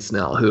from Benny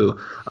Snell, who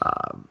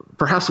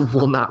perhaps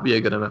will not be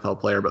a good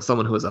NFL player, but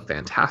someone who is a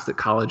fantastic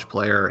college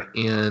player.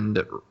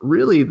 And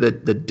really the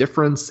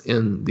difference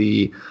in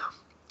the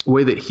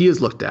way that he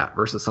is looked at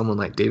versus someone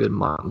like David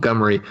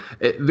Montgomery,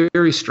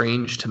 very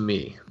strange to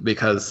me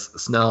because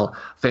Snell,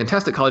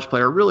 fantastic college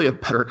player, really a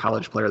better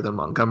college player than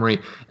Montgomery.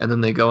 And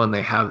then they go and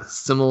they have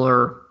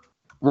similar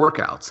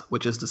workouts,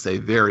 which is to say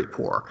very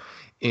poor.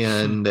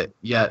 And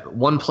yet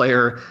one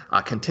player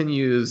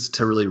continues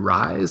to really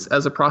rise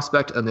as a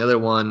prospect and the other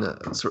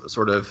one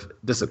sort of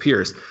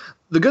disappears.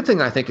 The good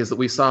thing, I think, is that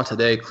we saw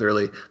today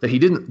clearly that he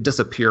didn't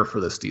disappear for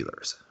the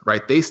Steelers,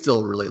 right? They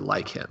still really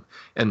like him.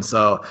 And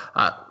so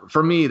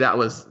for me, that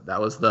was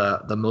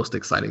the most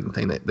exciting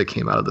thing that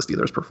came out of the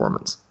Steelers'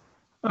 performance.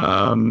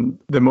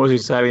 The most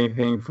exciting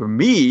thing for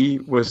me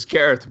was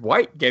Gareth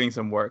White getting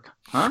some work.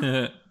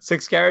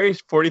 6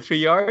 carries, 43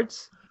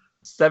 yards.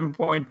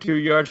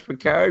 7.2 yards per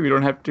carry. We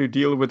don't have to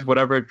deal with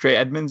whatever Trey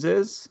Edmonds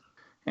is.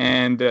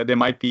 And there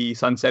might be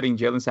sunsetting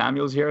Jalen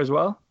Samuels here as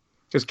well.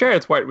 Because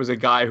Gareth White was a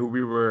guy who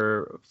we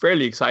were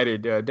fairly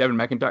excited. Devin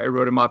McIntyre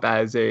wrote him up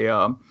as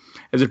a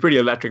pretty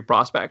electric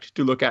prospect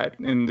to look at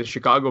in the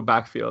Chicago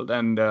backfield.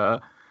 And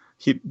the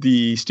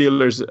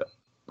Steelers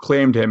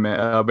claimed him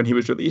when he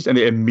was released, and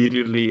they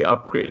immediately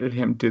upgraded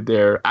him to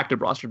their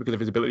active roster because of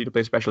his ability to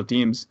play special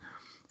teams.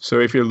 So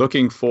if you're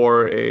looking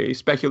for a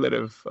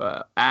speculative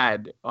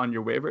ad on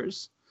your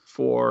waivers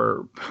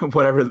for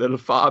whatever little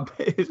fob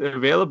is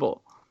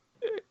available,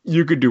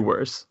 you could do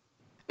worse.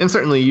 And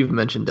certainly you've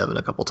mentioned Devin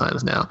a couple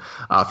times now.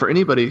 For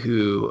anybody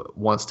who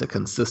wants to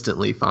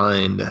consistently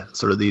find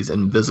sort of these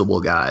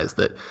invisible guys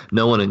that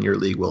no one in your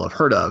league will have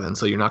heard of, and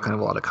so you're not going to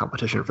have a lot of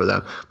competition for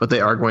them, but they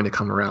are going to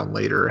come around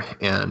later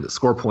and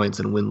score points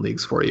and win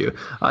leagues for you.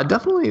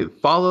 Definitely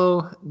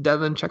follow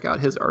Devin, check out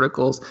his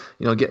articles,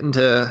 get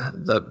into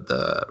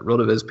the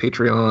RotoViz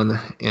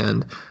Patreon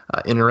and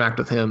interact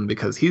with him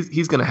because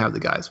he's going to have the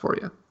guys for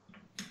you.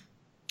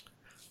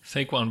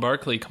 Saquon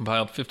Barkley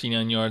compiled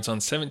 59 yards on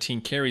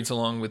 17 carries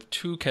along with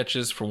 2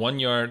 catches for 1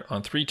 yard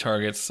on 3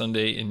 targets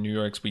Sunday in New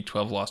York's Week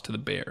 12 loss to the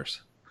Bears.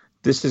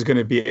 This is going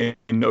to be a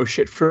no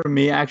shit for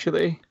me,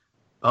 actually.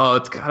 Oh,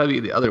 it's got to be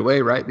the other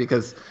way, right?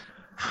 Because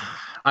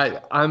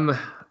I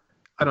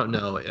don't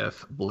know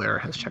if Blair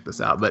has checked this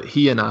out, but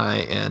he and I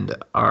and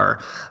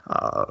our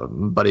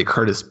buddy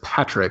Curtis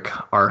Patrick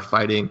are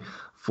fighting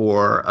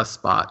for a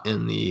spot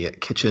in the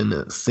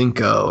Kitchen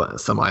Cinco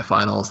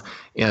semifinals.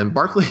 And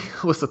Barkley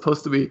was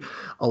supposed to be,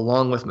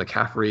 along with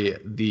McCaffrey,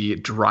 the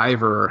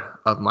driver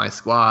of my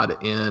squad.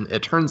 And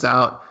it turns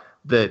out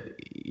that,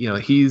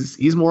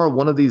 he's more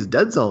one of these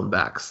dead zone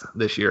backs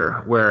this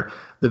year, where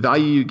the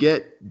value you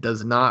get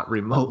does not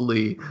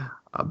remotely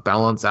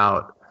balance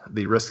out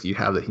the risk you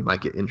have that he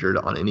might get injured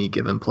on any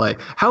given play.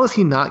 How is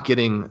he not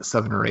getting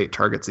 7 or 8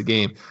 targets a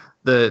game?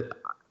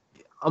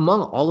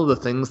 Among all of the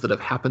things that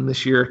have happened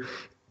this year,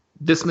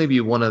 this may be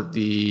one of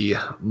the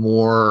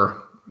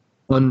more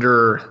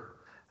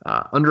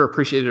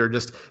underappreciated, or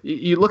just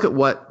you look at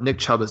what Nick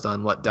Chubb has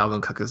done, what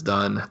Dalvin Cook has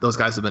done. Those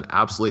guys have been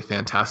absolutely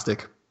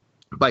fantastic.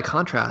 By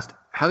contrast,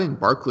 having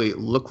Barkley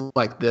look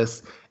like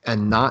this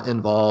and not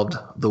involved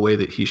the way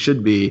that he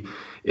should be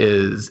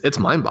it's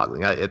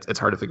mind-boggling. It's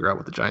hard to figure out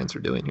what the Giants are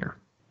doing here.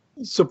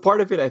 So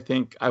part of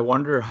it, I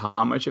wonder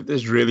how much of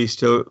this really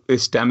still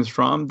stems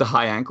from the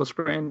high ankle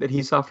sprain that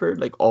he suffered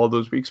like all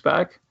those weeks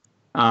back.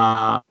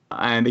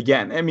 And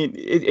again, I mean,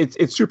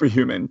 it's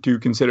superhuman to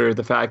consider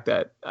the fact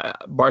that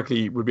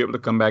Barkley would be able to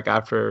come back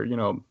after,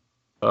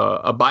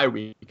 a bye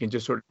week and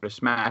just sort of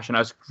smash. And I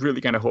was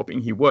really kind of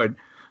hoping he would.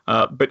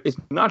 But it's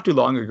not too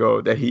long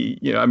ago that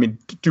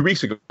 2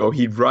 weeks ago,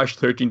 he rushed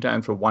 13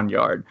 times for 1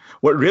 yard.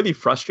 What really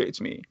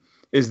frustrates me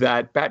is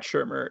that Pat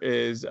Shurmur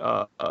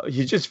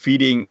he's just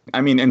feeding.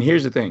 I mean, and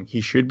here's the thing.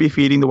 He should be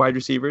feeding the wide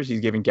receivers.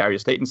 He's giving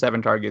Darius Slayton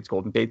 7 targets,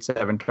 Golden Tate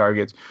 7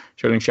 targets,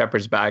 Sterling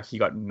Shepard's back. He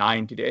got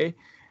 9 today.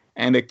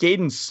 And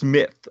Caden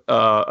Smith,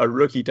 a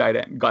rookie tight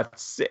end, got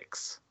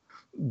 6.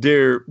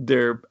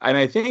 And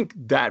I think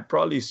that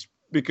probably is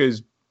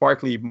because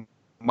Barkley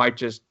might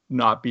just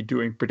not be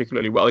doing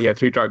particularly well. He had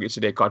 3 targets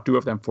today, caught 2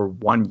 of them for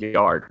 1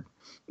 yard.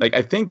 Like,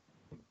 I think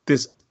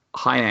this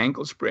high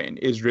ankle sprain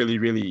is really,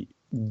 really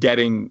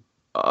getting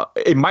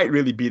it might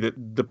really be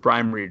the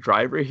primary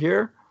driver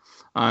here.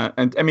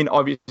 And I mean,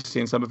 obviously,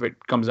 and some of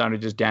it comes down to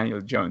just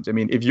Daniel Jones. I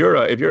mean, if you're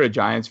a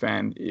Giants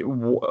fan,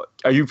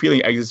 are you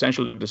feeling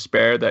existential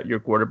despair that your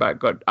quarterback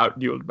got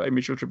outdueled by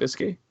Mitchell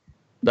Trubisky?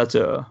 That's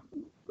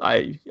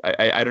I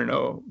don't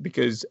know,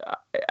 because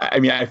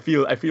I mean, I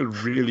feel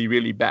really,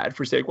 really bad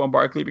for Saquon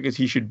Barkley, because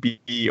he should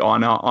be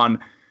on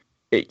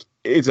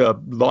it's a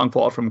long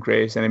fall from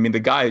grace. And I mean, the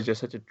guy is just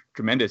such a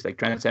tremendous, like,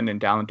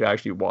 transcendent talent to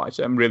actually watch.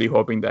 I'm really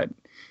hoping that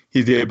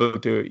he's able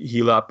to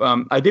heal up.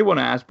 I did want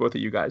to ask both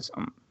of you guys.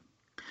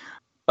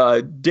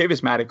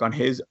 Davis Maddock on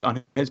his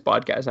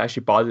podcast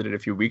actually posited a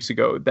few weeks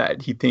ago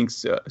that he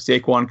thinks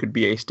Saquon could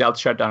be a stealth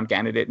shutdown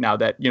candidate now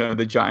that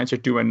the Giants are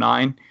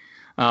 2-9,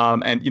 and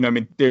I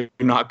mean, they're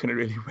not going to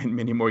really win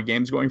many more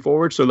games going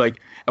forward. So, like,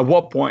 at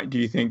what point do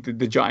you think that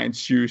the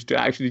Giants choose to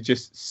actually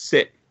just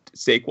sit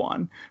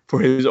Saquon for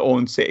his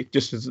own sake?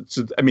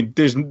 I mean,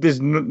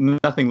 there's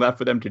nothing left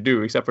for them to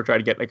do except for try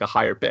to get like a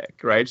higher pick,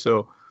 right?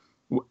 So,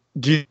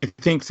 do you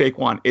think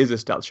Saquon is a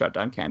stealth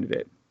shutdown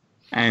candidate?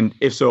 And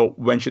if so,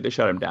 when should they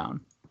shut him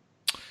down?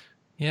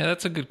 Yeah,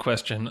 that's a good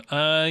question.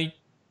 I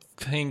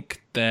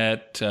think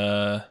that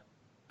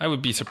I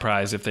would be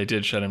surprised if they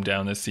did shut him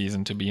down this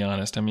season, to be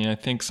honest. I mean, I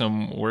think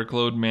some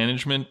workload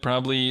management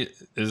probably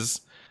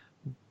is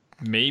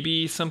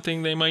maybe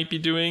something they might be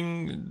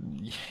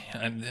doing.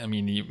 I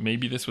mean,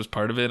 maybe this was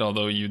part of it,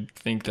 although you'd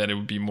think that it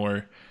would be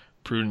more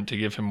prudent to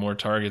give him more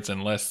targets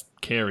and less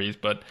carries,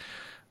 but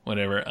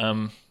whatever.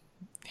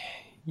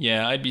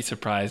 Yeah, I'd be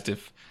surprised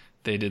if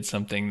they did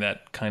something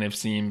that kind of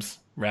seems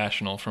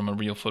rational from a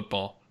real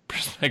football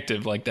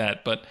perspective like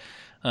that. But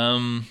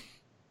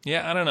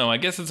yeah, I don't know. I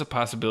guess it's a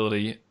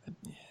possibility.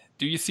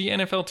 Do you see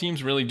NFL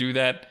teams really do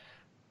that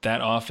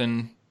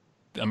often?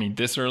 I mean,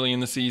 this early in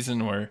the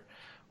season, or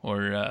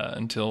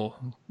until,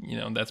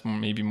 that's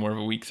maybe more of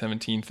a week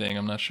 17 thing.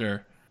 I'm not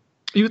sure.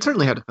 You would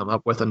certainly have to come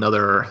up with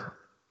another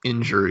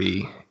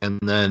injury, and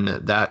then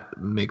that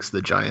makes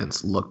the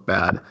Giants look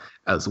bad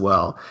as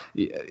well.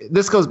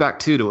 This goes back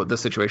to the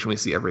situation we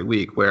see every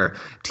week, where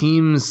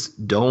teams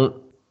don't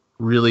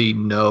really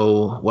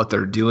know what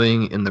they're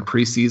doing in the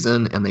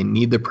preseason, and they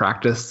need the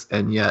practice,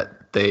 and yet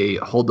they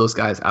hold those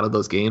guys out of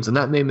those games, and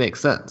that may make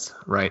sense,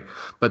 right?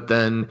 But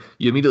then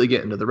you immediately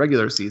get into the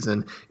regular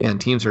season,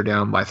 and teams are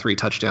down by 3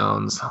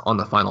 touchdowns on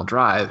the final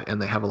drive, and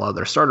they have a lot of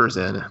their starters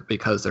in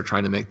because they're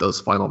trying to make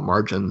those final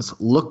margins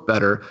look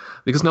better,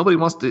 because nobody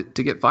wants to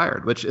get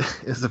fired, which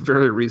is a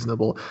very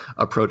reasonable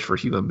approach for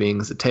human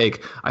beings to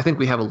take. I think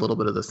we have a little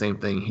bit of the same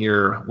thing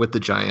here with the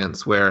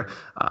Giants, where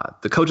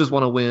the coaches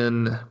want to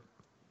win.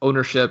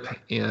 Ownership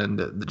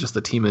and just the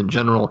team in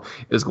general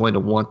is going to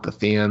want the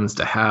fans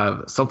to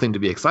have something to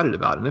be excited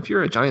about. And if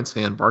you're a Giants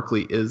fan,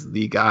 Barkley is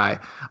the guy.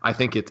 I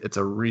think it's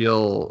a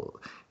real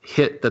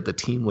hit that the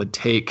team would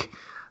take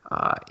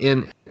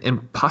and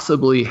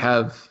possibly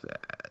have,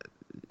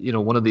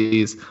 one of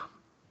these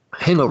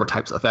hangover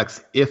types of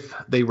effects if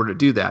they were to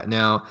do that.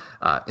 Now,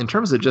 in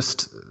terms of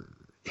just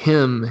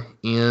him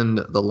and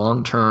the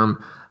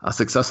long-term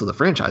success of the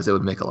franchise, it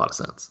would make a lot of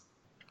sense.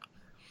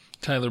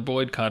 Tyler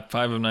Boyd caught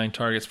 5 of 9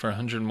 targets for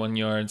 101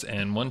 yards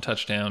and 1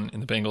 touchdown in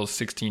the Bengals'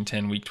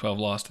 16-10 Week 12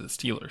 loss to the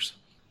Steelers.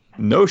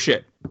 No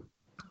shit.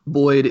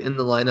 Boyd in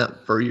the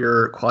lineup for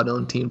your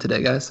quad-owned team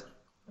today, guys?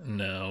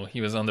 No, he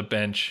was on the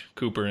bench.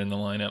 Cooper in the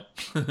lineup.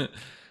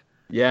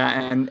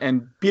 Yeah,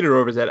 and Peter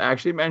Rovers had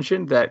actually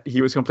mentioned that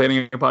he was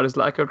complaining about his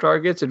lack of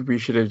targets, and we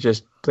should have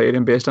just played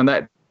him based on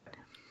that.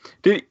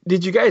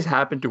 Did you guys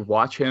happen to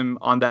watch him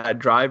on that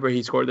drive where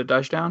he scored the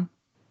touchdown?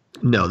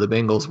 No, the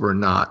Bengals were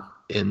not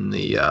in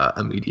the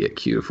immediate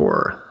queue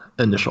for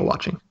initial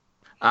watching.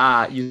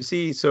 You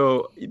see,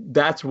 so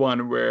that's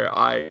one where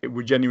I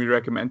would genuinely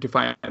recommend to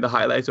find the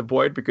highlights of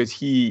Boyd, because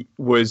he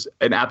was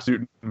an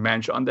absolute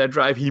mensch on that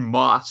drive. He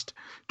mossed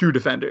 2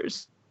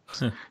 defenders.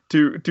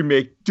 to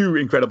make two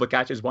incredible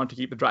catches, one to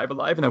keep the drive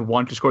alive and then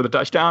one to score the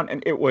touchdown.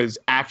 And it was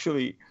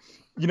actually,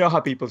 you know how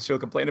people still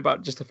complain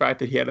about just the fact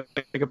that he had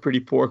like a pretty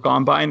poor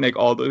combine like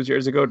all those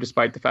years ago,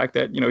 despite the fact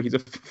that, you know, he's a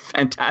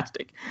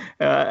fantastic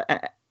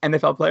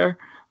NFL player.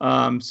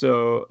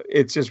 So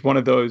it's just one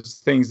of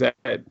those things that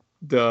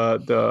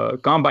the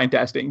combine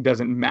testing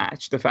doesn't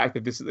match the fact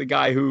that this is a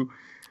guy who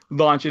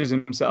launches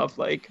himself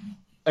like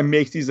and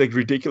makes these like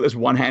ridiculous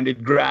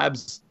one-handed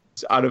grabs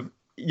out of,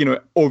 you know,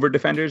 over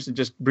defenders and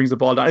just brings the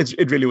ball down.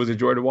 It really was a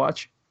joy to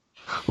watch.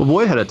 Well,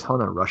 Boyd had a ton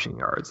of rushing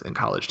yards in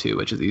college too,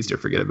 which is easy to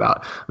forget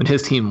about. When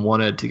his team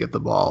wanted to get the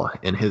ball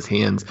in his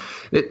hands,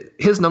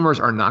 his numbers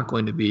are not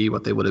going to be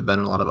what they would have been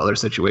in a lot of other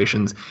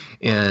situations.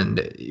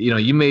 And, you know,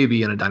 you may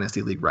be in a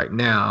dynasty league right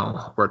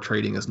now where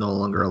trading is no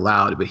longer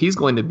allowed, but he's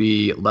going to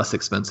be less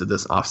expensive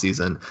this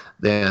offseason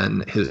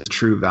than his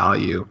true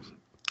value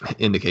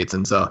indicates.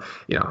 And so,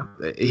 you know,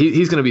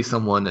 he's going to be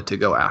someone to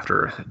go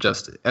after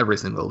just every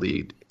single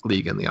league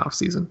in the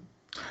offseason.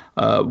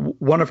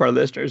 One of our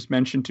listeners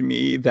mentioned to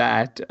me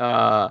that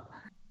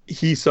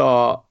he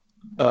saw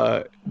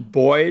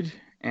Boyd,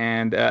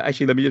 and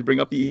actually, let me just bring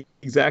up the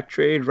exact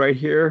trade right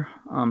here.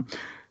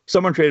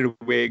 Someone traded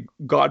away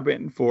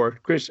Godwin for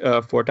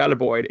Tyler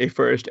Boyd, a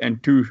first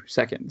and 2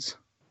 seconds.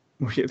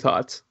 What are your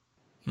thoughts?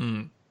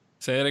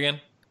 Say it again.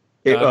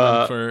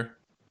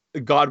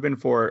 Godwin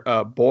for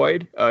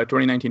Boyd,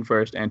 2019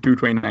 first and 2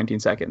 2019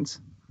 seconds.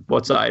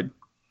 What side?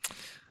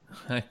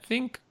 I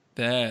think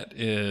that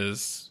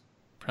is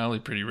probably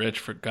pretty rich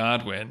for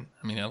Godwin.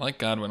 I mean, I like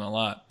Godwin a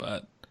lot,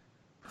 but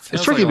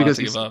it's tricky like because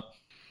give up.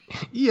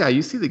 Yeah,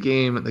 you see the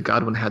game that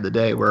Godwin had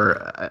today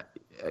where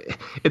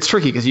it's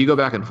tricky because you go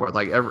back and forth.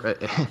 Like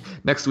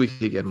next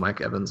week again,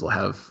 Mike Evans will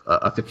have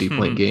a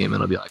 50-point game,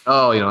 and it'll be like,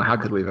 oh, you know, how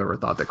could we have ever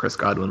thought that Chris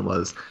Godwin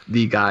was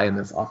the guy in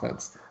this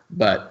offense?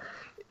 But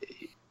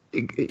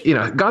you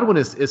know, Godwin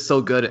is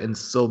so good in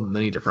so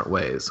many different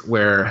ways,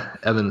 where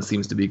Evans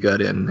seems to be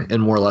good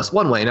in more or less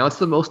one way. Now, it's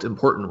the most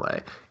important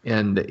way.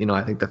 And, you know,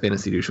 I think the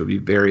fantasy douche will be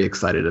very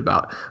excited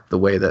about the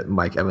way that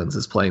Mike Evans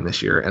is playing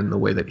this year and the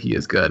way that he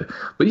is good.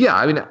 But yeah,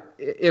 I mean,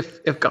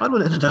 if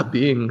Godwin ended up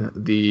being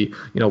the,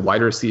 you know,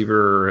 wide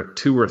receiver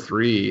 2 or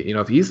 3, you know,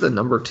 if he's the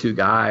number 2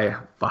 guy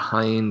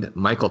behind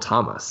Michael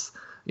Thomas,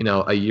 you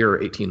know, a year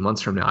or 18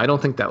 months from now, I don't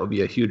think that would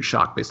be a huge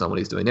shock based on what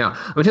he's doing now.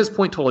 I mean, his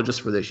point total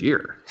just for this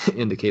year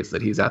indicates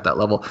that he's at that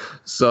level.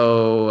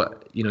 So,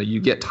 you know,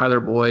 you get Tyler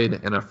Boyd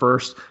and a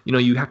first, you know,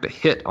 you have to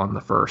hit on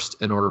the first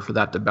in order for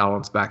that to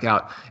balance back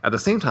out. At the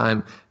same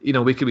time, you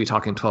know, we could be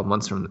talking 12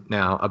 months from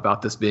now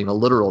about this being a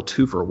literal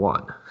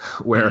 2-for-1,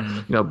 where,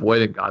 you know,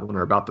 Boyd and Godwin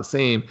are about the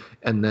same.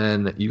 And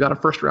then you got a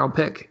first round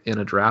pick in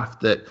a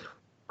draft that,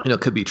 you know,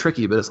 could be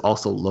tricky, but it's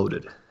also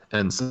loaded.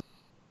 And so,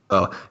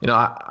 you know,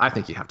 I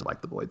think you have to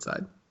like the Boyd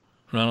side.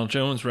 Ronald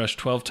Jones rushed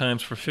 12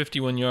 times for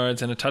 51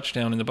 yards and a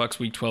touchdown in the Bucs'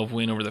 Week 12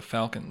 win over the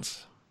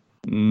Falcons.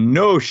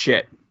 No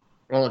shit.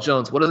 Ronald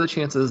Jones, what are the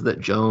chances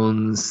that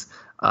Jones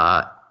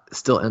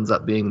still ends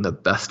up being the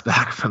best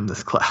back from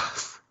this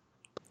class?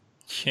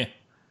 Yeah.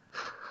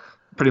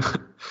 Pretty much.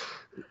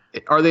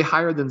 Are they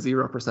higher than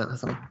 0%,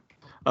 Hassan?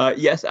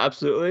 Yes,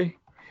 absolutely.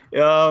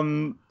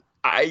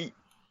 I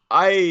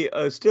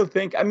still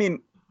think, I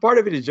mean, part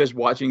of it is just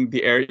watching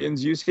the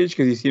Arians usage,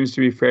 because he seems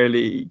to be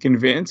fairly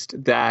convinced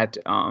that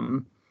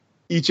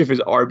each of his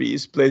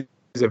RBs plays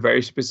a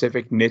very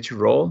specific niche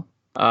role.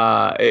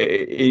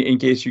 In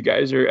case you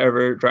guys are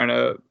ever trying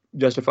to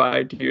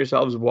justify to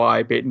yourselves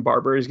why Peyton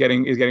Barber is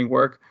getting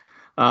work,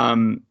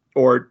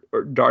 or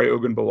Dario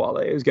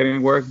Ogunbowale is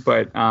getting work,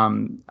 but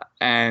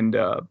and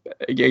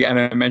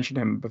I mentioned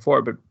him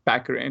before, but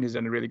Baccarin has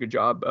done a really good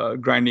job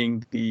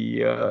grinding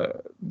the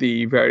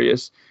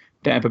various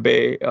Tampa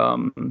Bay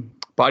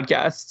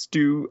podcasts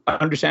to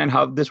understand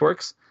how this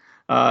works.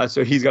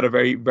 So he's got a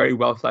very, very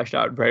well fleshed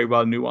out, very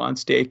well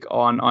nuanced take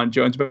on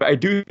Jones. But I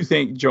do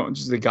think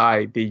Jones is the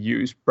guy they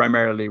use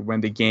primarily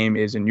when the game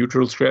is in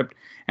neutral script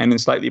and in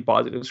slightly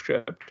positive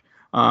script,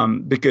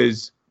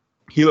 because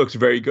he looks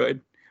very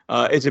good.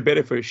 It's a bit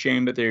of a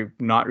shame that they're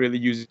not really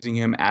using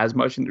him as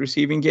much in the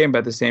receiving game, but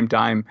at the same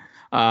time,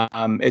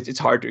 it's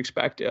hard to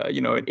expect,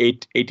 you know,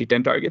 8 to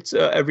 10 targets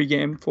every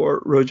game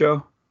for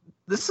Rojo.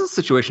 This is a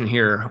situation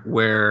here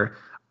where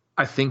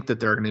I think that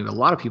there are going to be a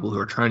lot of people who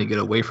are trying to get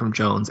away from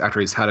Jones after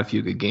he's had a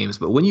few good games.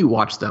 But when you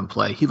watch them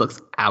play, he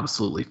looks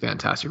absolutely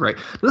fantastic, right?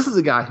 This is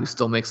a guy who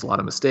still makes a lot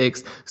of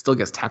mistakes, still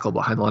gets tackled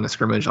behind the line of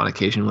scrimmage on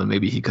occasion when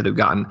maybe he could have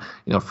gotten,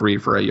 you know, free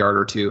for a yard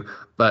or two.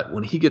 But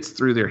when he gets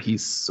through there,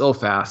 he's so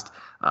fast.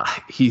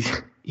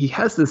 He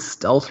has this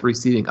stealth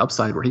receiving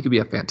upside where he could be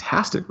a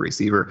fantastic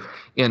receiver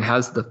and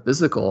has the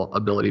physical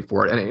ability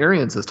for it. And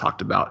Arians has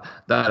talked about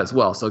that as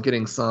well. So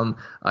getting some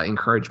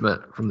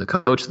encouragement from the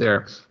coach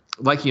there.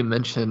 Like you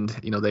mentioned,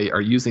 you know, they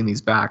are using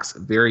these backs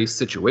very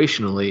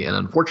situationally, and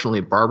unfortunately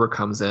Barber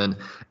comes in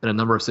a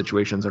number of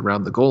situations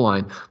around the goal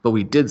line. But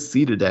we did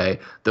see today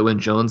that when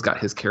Jones got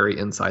his carry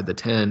inside the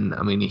 10,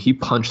 I mean, he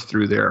punched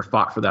through there,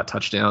 fought for that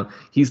touchdown.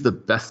 He's the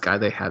best guy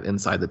they have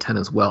inside the 10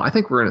 as well. I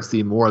think we're going to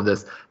see more of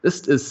this.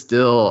 This is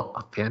still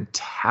a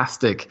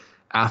fantastic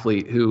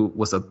athlete who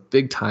was a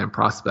big time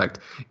prospect.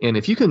 And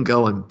if you can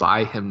go and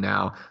buy him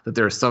now, that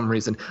there's some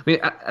reason, I mean,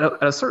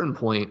 at a certain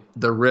point,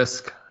 the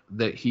risk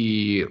that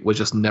he was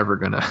just never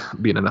going to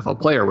be an NFL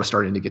player was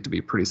starting to get to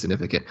be pretty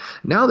significant.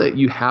 Now that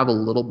you have a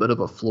little bit of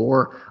a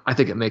floor, I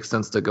think it makes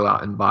sense to go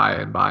out and buy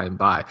and buy and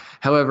buy.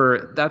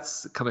 However,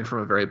 that's coming from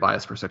a very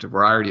biased perspective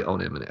where I already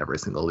own him in every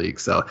single league.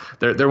 So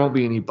there won't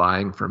be any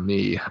buying from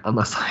me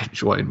unless I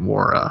join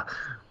more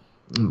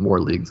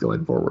leagues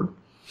going forward.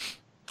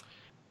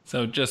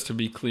 So just to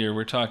be clear,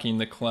 we're talking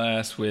the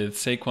class with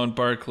Saquon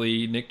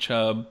Barkley, Nick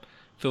Chubb,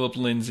 Philip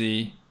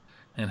Lindsay,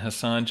 and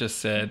Hassan just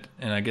said,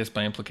 and I guess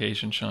by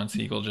implication, Shawn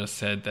Siegele just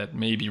said that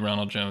maybe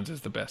Ronald Jones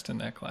is the best in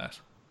that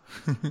class.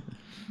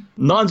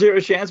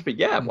 Non-zero chance, but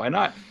yeah, why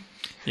not?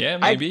 Yeah,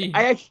 maybe.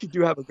 I actually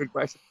do have a good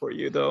question for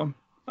you, though.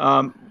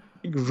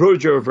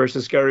 Rojo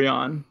versus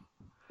Carry-On.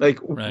 Like,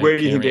 Right, where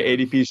do you think Carry-On.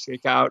 the ADPs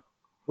shake out?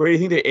 Where do you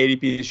think the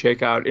ADPs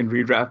shake out in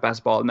redraft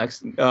basketball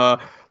next,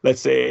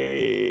 let's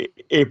say,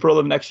 April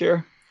of next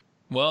year?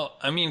 Well,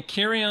 I mean,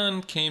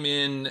 Carry-On came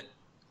in,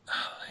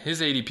 his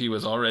ADP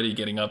was already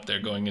getting up there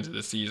going into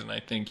the season.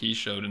 I think he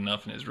showed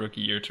enough in his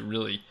rookie year to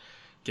really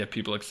get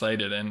people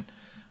excited. And,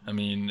 I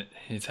mean,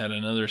 he's had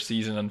another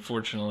season,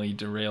 unfortunately,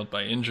 derailed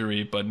by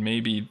injury, but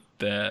maybe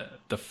the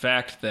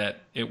fact that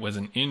it was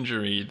an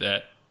injury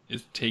that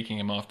is taking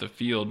him off the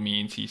field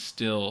means he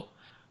still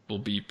will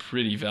be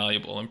pretty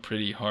valuable and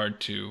pretty hard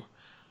to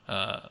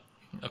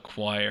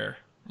acquire,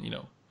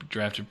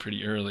 drafted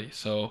pretty early.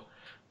 So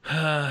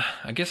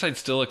I guess I'd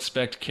still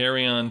expect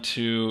Carry-On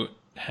to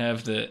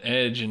have the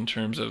edge in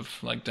terms of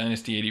like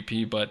dynasty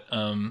ADP, but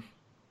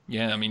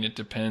yeah, I mean, it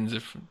depends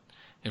if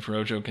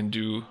Rojo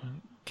can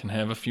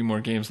have a few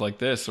more games like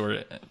this,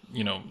 or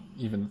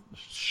even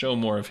show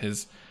more of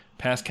his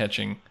pass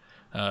catching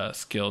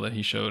skill that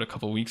he showed a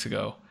couple weeks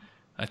ago.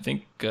 I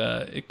think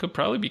it could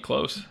probably be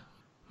close.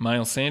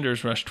 Miles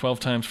Sanders rushed 12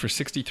 times for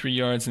 63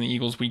 yards in the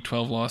Eagles' Week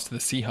 12 loss to the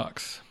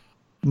Seahawks.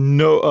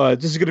 No,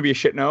 this is going to be a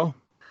shit no.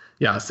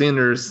 Yeah,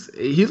 Sanders,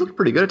 he's looked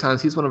pretty good at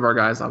times. He's one of our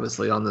guys,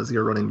 obviously, on the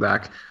zero running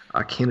back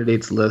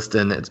candidates list,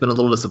 and it's been a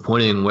little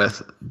disappointing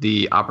with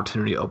the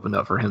opportunity opened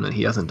up for him that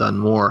he hasn't done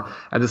more.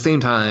 At the same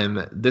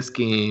time, this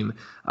game,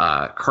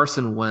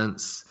 Carson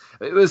Wentz,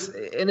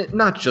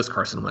 not just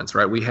Carson Wentz,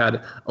 right? We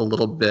had a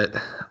little bit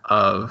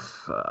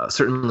of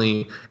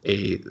certainly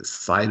a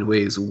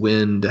sideways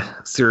wind,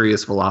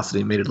 serious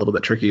velocity made it a little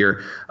bit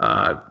trickier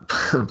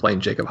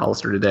playing Jacob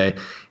Hollister today.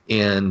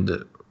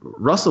 And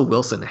Russell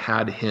Wilson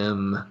had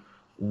him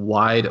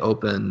wide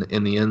open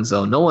in the end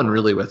zone, no one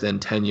really within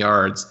 10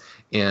 yards,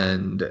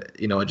 and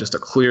just a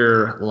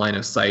clear line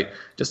of sight,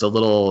 just a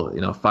little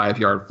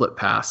 5-yard flip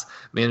pass,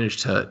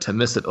 managed to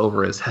miss it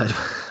over his head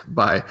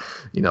by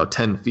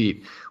 10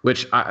 feet,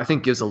 which I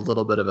think gives a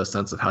little bit of a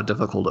sense of how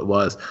difficult it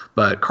was.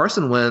 But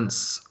Carson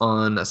Wentz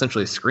on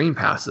essentially screen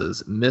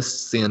passes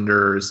missed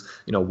Sanders,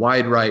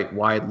 wide right,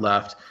 wide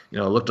left,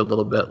 looked a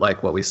little bit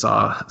like what we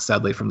saw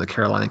sadly from the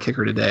Carolina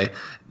kicker today.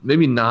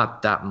 Maybe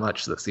not that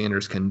much that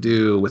Sanders can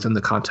do within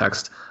the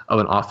context of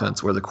an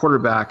offense where the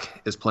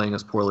quarterback is playing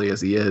as poorly as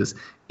he is,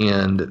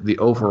 and the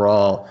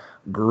overall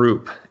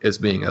group is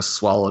being as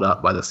swallowed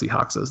up by the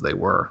Seahawks as they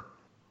were.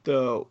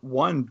 The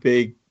one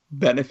big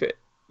benefit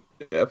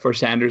for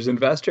Sanders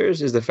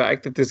investors is the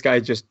fact that this guy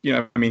just,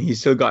 he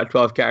still got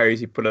 12 carries.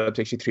 He put up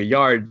 63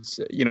 yards,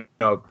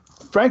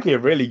 frankly, a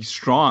really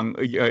strong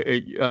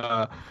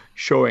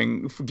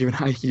showing, given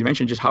how he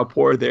mentioned just how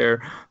poor the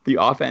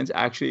offense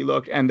actually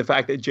looked, and the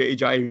fact that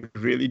J.J.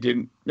 really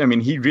didn't.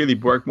 He really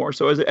worked more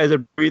so as a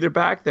breather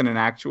back than an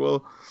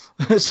actual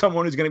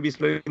someone who's going to be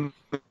splitting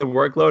the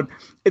workload.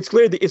 It's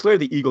clear the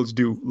Eagles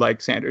do like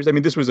Sanders.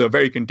 This was a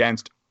very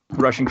condensed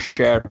rushing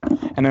share,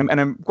 and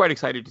I'm quite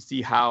excited to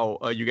see how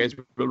you guys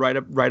will write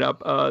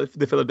up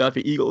the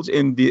Philadelphia Eagles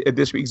in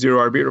this week's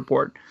Zero RB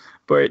report,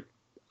 but.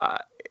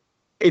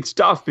 It's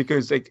tough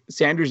because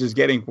Sanders is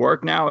getting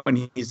work now,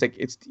 and he's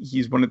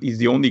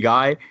the only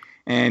guy,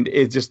 and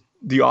it's just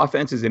the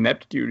offense's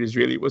ineptitude is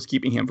really what's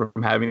keeping him from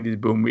having these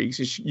boom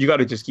weeks. You got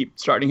to just keep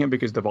starting him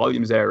because the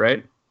volume's there,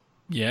 right?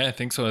 Yeah, I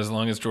think so. As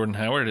long as Jordan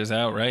Howard is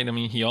out, right?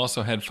 He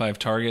also had 5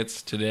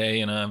 targets today,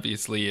 and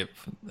obviously,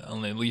 if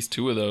only at least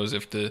 2 of those,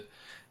 if the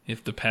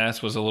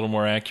pass was a little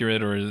more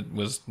accurate or it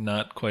was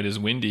not quite as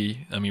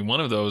windy,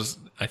 one of those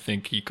I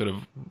think he could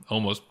have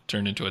almost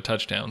turned into a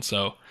touchdown.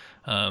 So.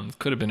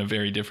 Could have been a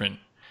very different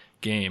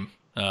game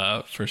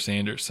for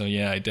Sanders. So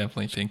yeah, I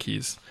definitely think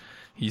he's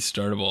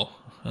startable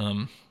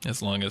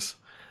as long as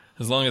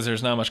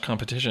there's not much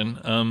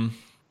competition.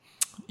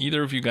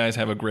 Either of you guys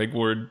have a Greg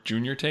Ward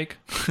Jr. take?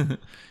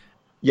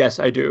 Yes,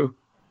 I do.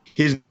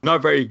 He's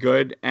not very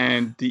good,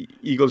 and the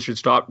Eagles should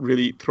stop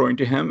really throwing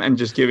to him and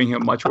just giving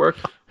him much work.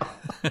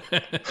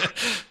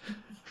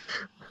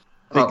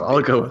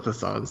 I'll go with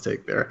Hassan's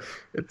take there.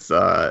 It's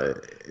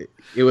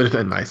it would have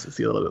been nice to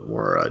see a little bit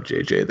more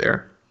JJ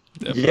there.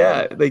 Definitely.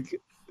 Yeah, the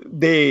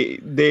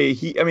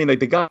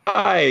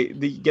guy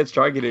gets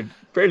targeted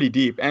fairly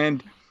deep,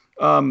 and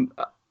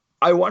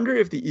I wonder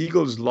if the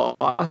Eagles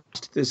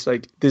lost this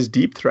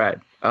deep threat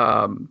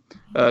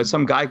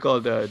some guy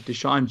called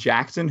Deshaun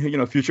Jackson,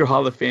 who, future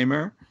Hall of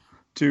Famer,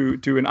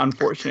 to an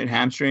unfortunate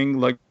hamstring,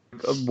 like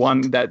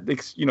one that,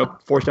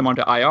 forced him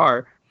onto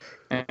IR.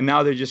 And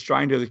now they're just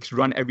trying to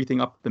run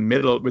everything up the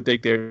middle with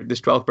this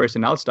 12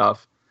 personnel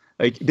stuff.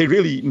 Like, they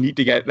really need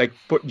to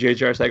put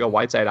J.J.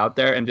 Arcega-Whiteside out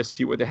there and just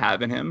see what they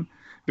have in him,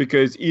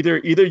 because either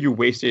you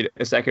wasted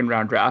a second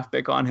round draft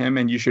pick on him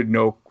and you should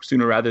know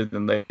sooner rather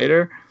than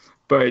later.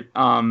 But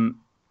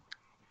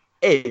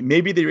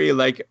maybe they really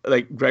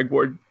like Greg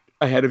Ward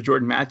ahead of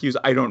Jordan Matthews.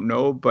 I don't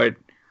know, but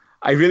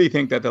I really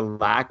think that the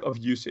lack of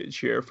usage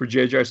here for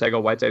J.J.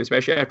 Arcega-Whiteside,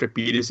 especially after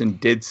Peterson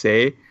did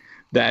say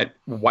that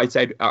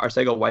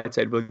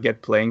Arcega-Whiteside will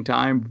get playing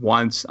time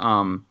once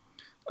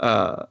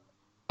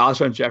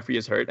Alshon Jeffrey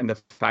is hurt, and the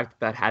fact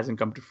that hasn't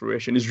come to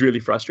fruition is really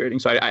frustrating.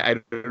 So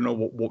I don't know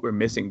what we're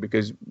missing,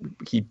 because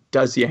he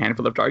does see a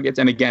handful of targets.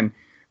 And again,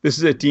 this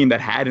is a team that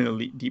had an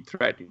elite deep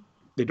threat.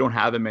 They don't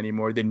have them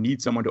anymore. They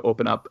need someone to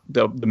open up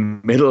the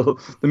middle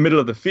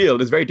of the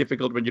field. It's very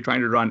difficult when you're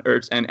trying to run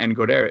Ertz and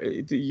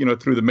Goddard,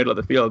 through the middle of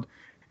the field,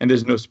 and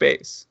there's no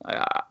space.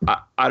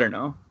 I don't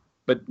know,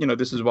 but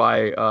this is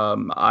why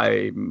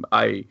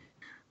I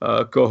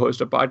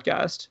co-host a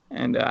podcast,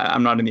 and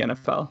I'm not in the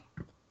NFL.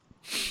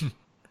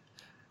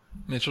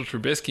 Mitchell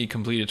Trubisky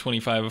completed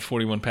 25 of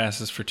 41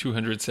 passes for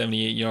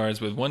 278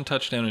 yards with 1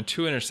 touchdown and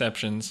 2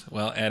 interceptions,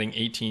 while adding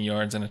 18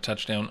 yards and a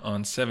touchdown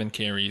on 7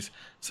 carries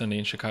Sunday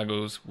in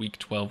Chicago's Week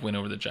 12 win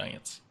over the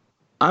Giants.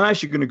 I'm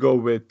actually going to go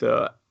with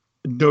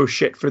no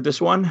shit for this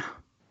one.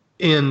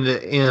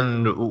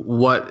 And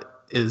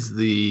what is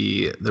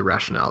the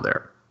rationale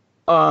there?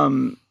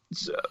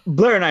 So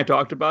Blair and I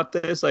talked about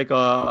this like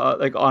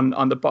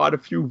on the pod a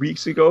few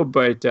weeks ago,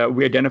 but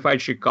we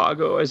identified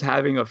Chicago as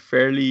having a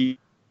fairly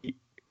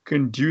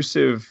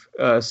conducive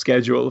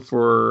schedule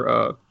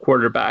for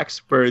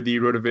quarterbacks for the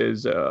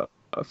RotoViz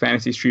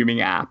fantasy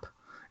streaming app.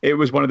 It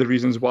was one of the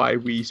reasons why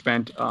we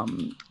spent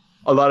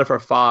a lot of our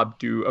FOB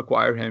to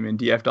acquire him in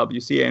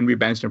DFWC, and we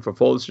benched him for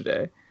Foles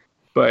today.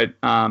 But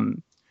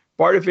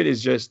part of it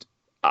is just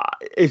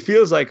it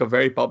feels like a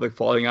very public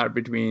falling out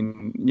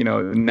between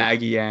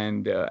Nagy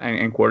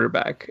and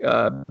quarterback,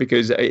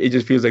 because it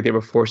just feels like they were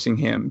forcing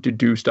him to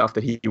do stuff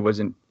that he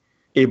wasn't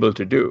able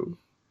to do.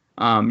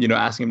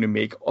 Asking him to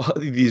make all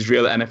these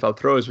real NFL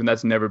throws when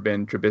that's never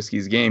been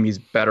Trubisky's game. He's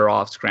better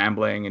off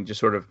scrambling and just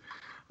sort of,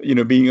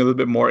 being a little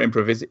bit more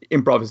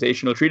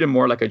improvisational. Treat him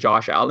more like a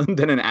Josh Allen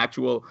than an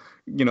actual,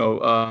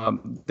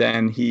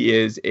 than he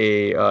is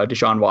a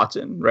Deshaun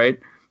Watson, right?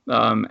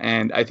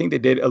 And I think they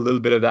did a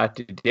little bit of that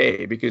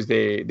today, because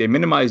they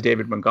minimized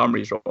David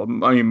Montgomery's role.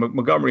 I mean,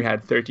 Montgomery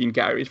had 13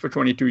 carries for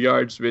 22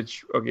 yards,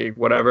 which, okay,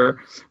 whatever.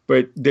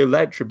 But they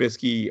let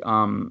Trubisky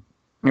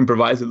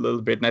improvise a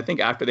little bit. And I think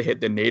after they hit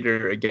the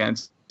nadir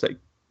against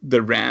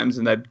the Rams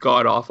in that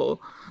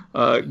god-awful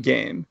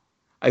game,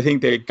 I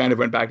think they kind of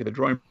went back to the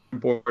drawing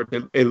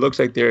board. It looks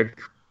like they're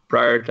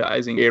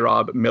prioritizing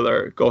A-Rob,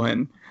 Miller,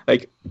 Cohen.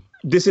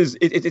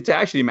 It's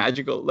actually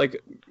magical.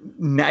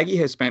 Nagy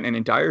has spent an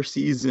entire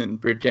season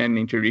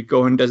pretending Tariq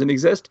Cohen doesn't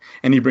exist,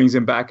 and he brings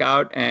him back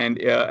out, and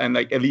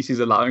at least he's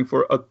allowing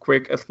for a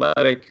quick,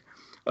 athletic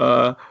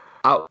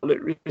outlet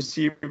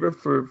receiver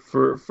for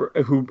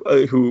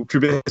who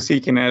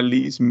Trubisky can at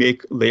least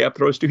make layup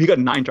throws to. He got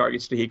 9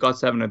 targets today. He got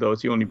 7 of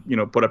those. He only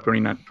put up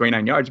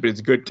 29 yards, but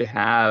it's good to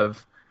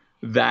have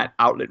that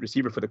outlet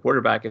receiver for the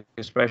quarterback,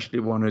 especially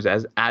one who's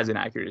as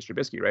inaccurate as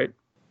Trubisky, right?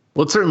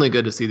 Well, it's certainly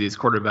good to see these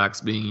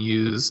quarterbacks being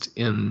used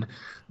in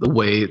the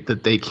way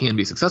that they can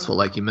be successful,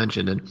 like you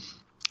mentioned. And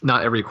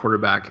not every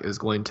quarterback is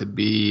going to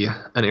be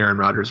an Aaron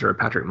Rodgers or a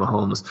Patrick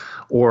Mahomes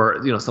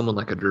or, someone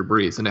like a Drew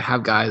Brees. And to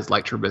have guys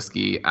like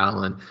Trubisky,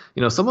 Allen,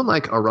 someone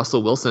like a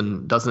Russell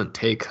Wilson doesn't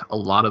take a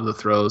lot of the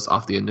throws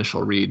off the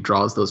initial read,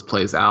 draws those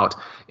plays out.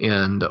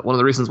 And one of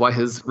the reasons why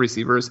his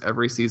receivers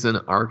every season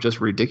are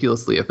just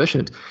ridiculously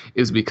efficient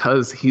is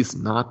because he's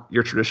not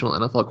your traditional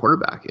NFL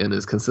quarterback and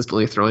is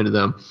consistently throwing to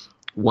them.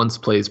 Once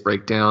plays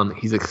break down,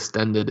 he's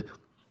extended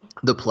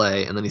the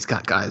play, and then he's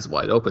got guys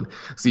wide open.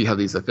 So you have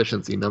these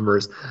efficiency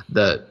numbers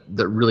that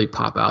really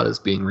pop out as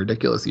being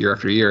ridiculous year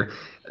after year.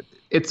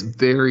 It's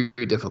very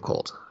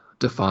difficult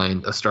to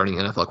find a starting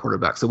NFL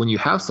quarterback. So when you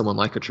have someone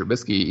like a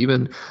Trubisky,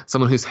 even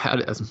someone who's had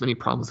as many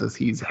problems as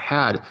he's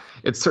had,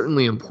 it's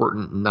certainly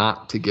important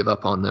not to give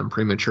up on them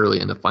prematurely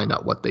and to find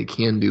out what they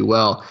can do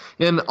well.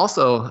 And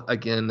also,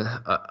 again,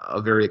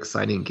 a very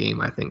exciting game,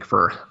 I think,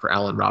 for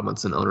Allen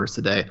Robinson owners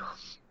today.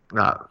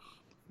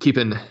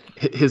 Keeping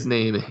his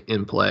name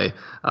in play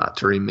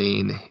to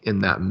remain in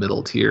that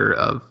middle tier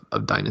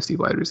of dynasty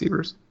wide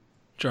receivers.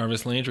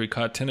 Jarvis Landry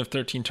caught 10 of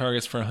 13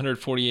 targets for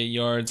 148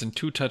 yards and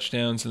 2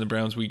 touchdowns in the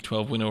Browns' Week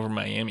 12 win over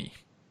Miami.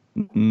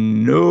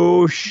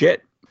 No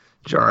shit.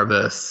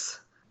 Jarvis.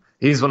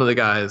 He's one of the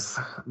guys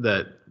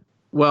that,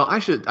 well, I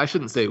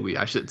shouldn't say we.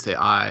 I should say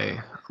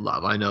I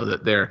love. I know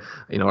that there,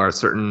 are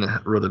certain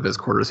RotoViz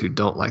quarters who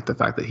don't like the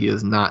fact that he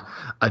is not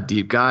a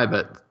deep guy,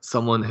 but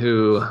someone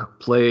who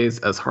plays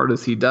as hard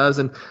as he does.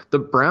 And the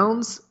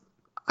Browns,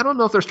 I don't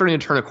know if they're starting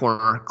to turn a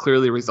corner.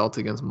 Clearly, results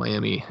against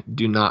Miami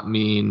do not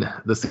mean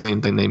the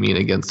same thing they mean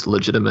against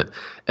legitimate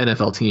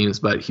NFL teams,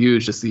 but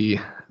huge to see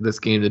this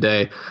game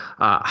today.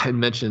 I had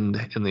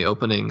mentioned in the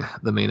opening,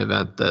 the main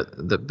event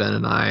that Ben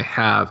and I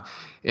have,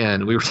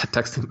 and we were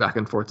texting back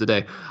and forth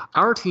today.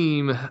 Our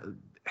team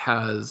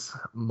has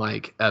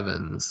Mike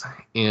Evans,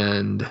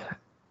 and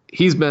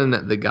he's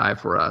been the guy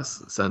for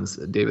us since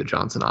David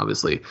Johnson,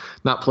 obviously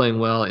not playing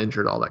well,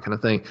 injured, all that kind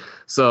of thing.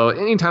 So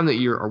anytime that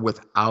you are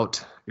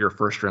without your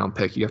first round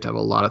pick, you have to have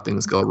a lot of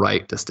things go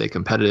right to stay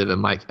competitive.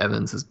 And Mike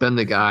Evans has been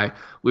the guy.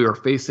 We were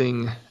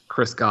facing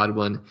Chris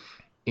Godwin.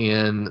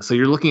 And so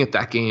you're looking at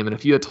that game. And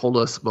if you had told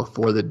us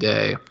before the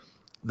day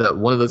that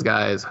one of those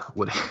guys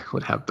would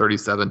have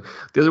 37,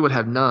 the other would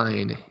have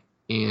 9,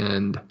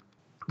 and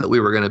that we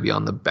were going to be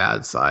on the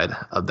bad side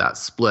of that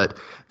split,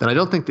 then I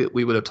don't think that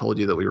we would have told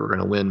you that we were going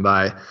to win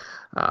by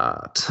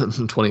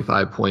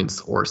 25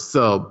 points or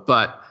so.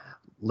 But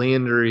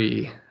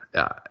Landry,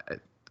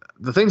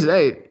 the thing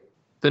today,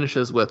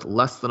 finishes with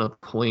less than a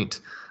point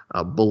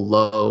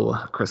below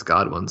Chris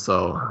Godwin.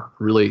 So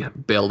really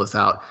bailed us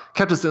out,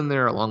 kept us in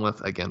there along with,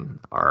 again,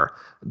 our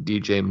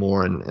DJ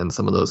Moore and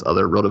some of those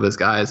other RotoViz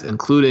guys,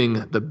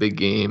 including the big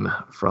game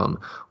from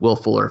Will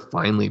Fuller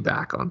finally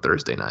back on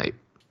Thursday night.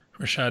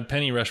 Rashad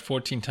Penny rushed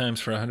 14 times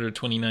for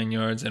 129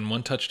 yards and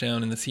 1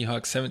 touchdown in the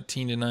Seahawks'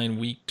 17-9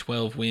 Week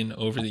 12 win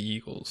over the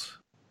Eagles.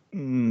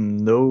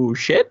 No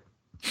shit.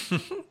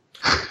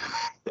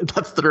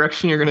 That's the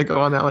direction you're going to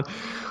go on that one.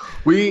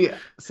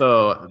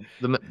 So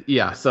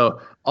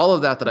all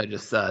of that I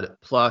just said,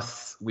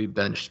 plus we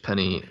benched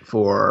Penny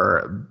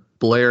for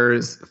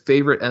Blair's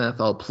favorite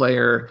NFL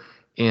player,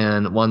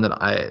 and one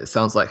that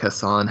sounds like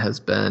Hassan has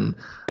been.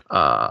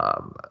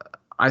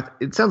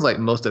 It sounds like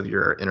most of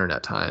your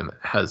internet time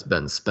has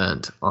been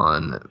spent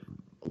on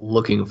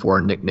looking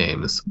for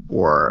nicknames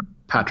for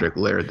Patrick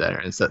Laird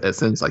there. It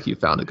seems like you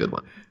found a good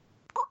one.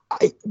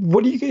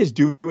 What are you guys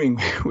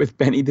doing with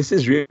Benny? This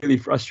is really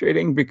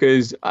frustrating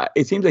because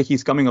it seems like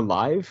he's coming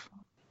alive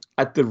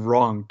at the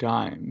wrong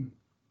time,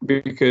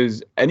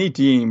 because any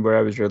team where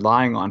I was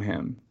relying on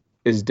him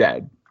is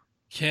dead.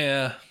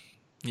 Yeah.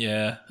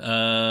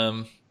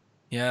 I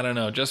don't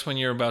know. Just when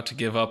you're about to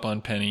give up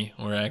on Penny,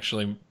 or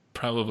actually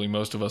probably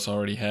most of us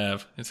already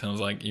have, it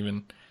sounds like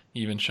even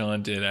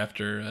Shawn did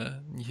after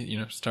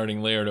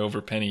starting Laird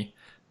over Penny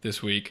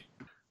this week.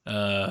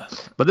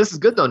 But this is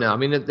good though now. I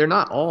mean, they're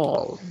not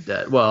all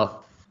dead.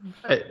 Well,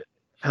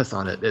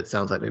 Hassan, it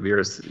sounds like maybe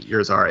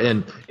yours are,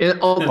 and they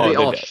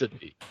all should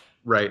be,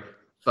 right?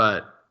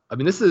 But I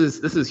mean, this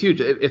is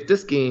huge. If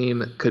this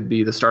game could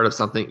be the start of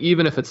something,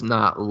 even if it's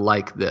not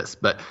like this,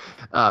 but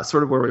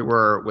sort of where we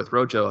were with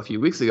Rojo a few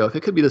weeks ago, if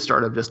it could be the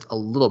start of just a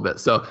little bit.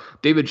 So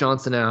David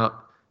Johnson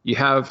out, you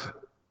have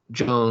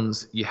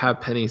Jones, you have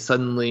Penny.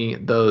 Suddenly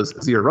those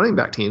zero running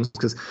back teams,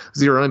 because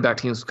zero running back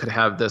teams could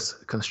have this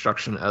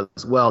construction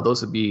as well.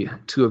 Those would be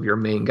two of your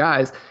main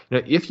guys.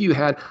 If you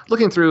had,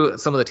 looking through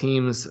some of the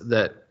teams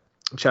that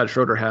Chad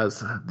Schroeder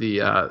has,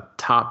 the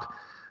top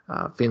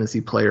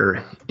fantasy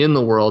player in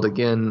the world.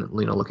 Again,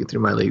 looking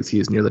through my leagues, he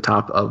is near the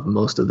top of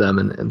most of them.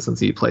 And since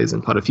he plays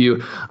in quite a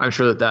few, I'm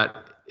sure that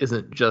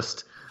isn't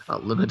just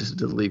limited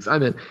to the leagues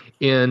I'm in.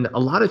 And a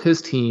lot of his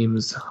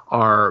teams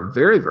are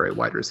very, very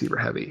wide receiver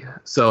heavy.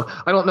 So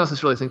I don't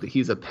necessarily think that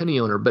he's a Penny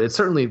owner, but it's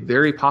certainly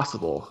very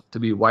possible to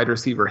be wide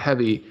receiver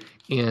heavy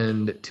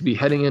and to be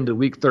heading into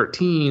week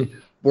 13,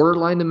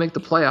 borderline to make the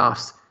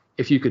playoffs.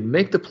 If you could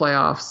make the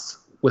playoffs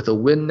with a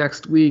win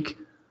next week,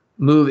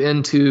 move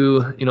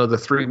into, the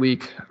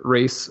 3-week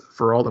race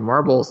for all the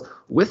marbles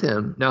with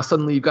him, now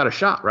suddenly you've got a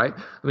shot, right?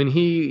 I mean,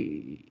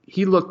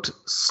 he looked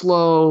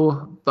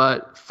slow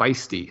but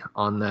feisty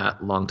on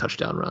that long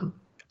touchdown run.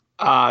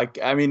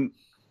 I mean,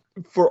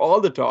 for all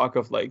the talk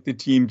of like the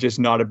team just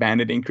not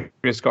abandoning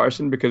Chris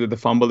Carson because of the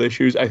fumble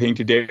issues, I think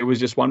today was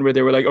just one where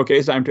they were like, okay,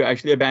 it's time to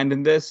actually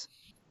abandon this,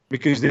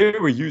 because they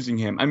were using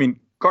him. I mean,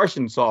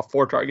 Carson saw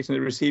 4 targets in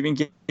the receiving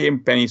game.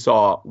 Penny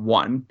saw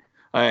 1.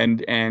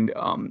 And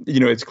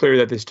it's clear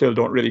that they still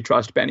don't really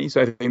trust Benny. So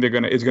I think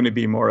it's going to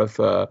be more of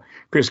a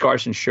Chris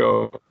Carson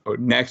show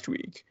next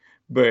week.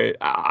 But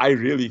I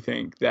really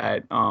think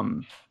that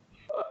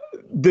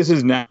this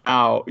is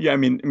now. Yeah, I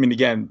mean,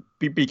 again,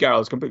 Pete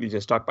Carroll is completely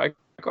just stuck by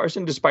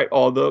Carson, despite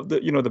all the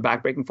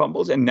backbreaking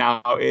fumbles. And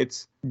now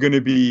it's going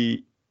to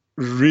be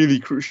really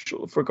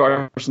crucial for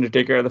Carson to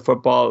take care of the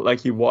football like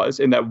he was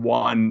in that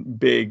one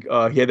big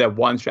he had that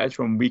one stretch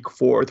from week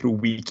 4 through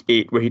week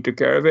 8 where he took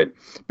care of it,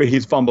 but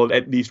he's fumbled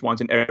at least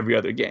once in every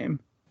other game.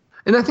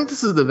 And I think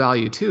this is the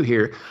value too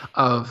here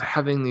of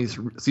having these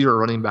zero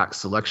running back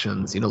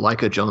selections,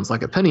 like a Jones,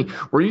 like a Penny,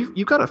 where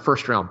you've got a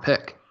first round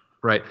pick,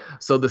 right?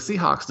 So the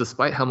Seahawks,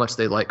 despite how much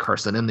they like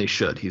Carson, and they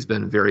should, he's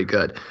been very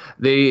good.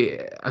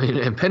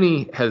 And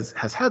Penny has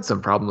had some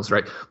problems,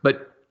 right?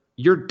 But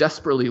you're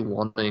desperately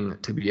wanting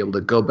to be able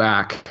to go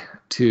back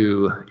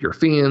to your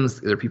fans,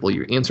 the people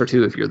you answer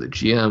to, if you're the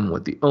GM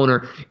with the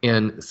owner,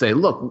 and say,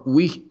 look,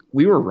 we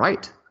were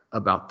right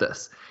about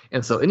this.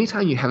 And so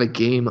anytime you have a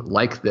game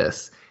like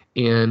this,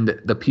 And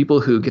the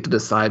people who get to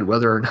decide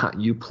whether or not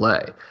you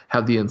play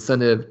have the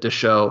incentive to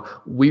show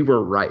we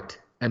were right.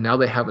 And now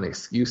they have an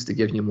excuse to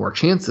give you more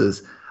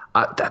chances.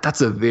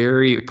 That's a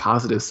very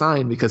positive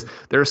sign because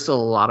there are still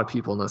a lot of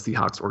people in the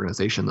Seahawks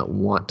organization that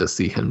want to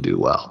see him do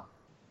well.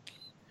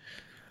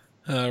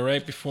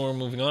 Right before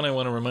moving on, I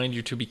want to remind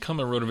you to become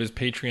a RotoViz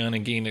Patreon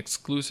and gain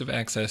exclusive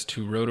access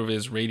to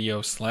RotoViz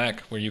Radio Slack,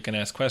 where you can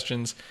ask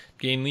questions,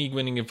 gain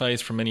league-winning advice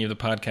from many of the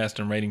podcast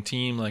and writing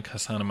team like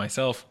Hassan and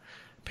myself.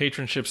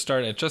 Patronships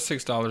start at just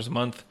 $6 a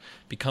month.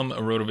 Become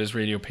a RotoViz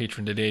Radio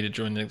patron today to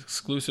join the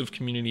exclusive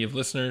community of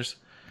listeners.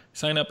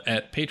 Sign up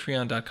at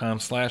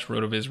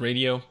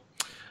patreon.com/RotoVizRadio.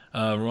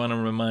 We want to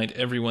remind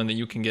everyone that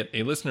you can get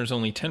a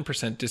listeners-only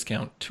 10%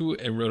 discount to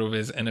a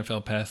RotoViz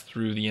NFL Pass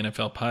through the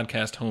NFL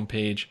Podcast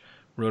homepage,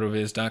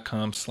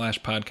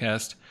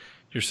 rotoviz.com/podcast.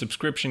 Your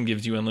subscription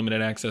gives you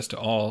unlimited access to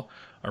all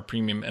our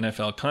premium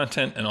NFL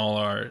content and all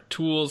our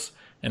tools,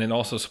 and it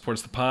also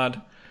supports the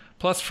pod.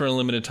 Plus, for a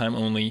limited time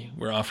only,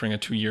 we're offering a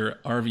 2-year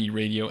RV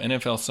Radio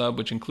NFL sub,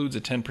 which includes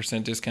a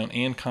 10% discount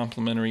and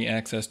complimentary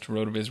access to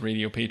RotoViz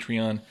Radio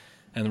Patreon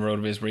and the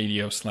RotoViz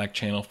Radio Slack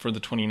channel for the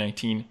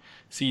 2019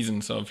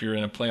 season. So if you're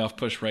in a playoff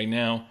push right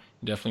now,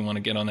 you definitely want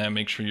to get on that.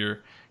 Make sure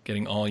you're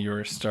getting all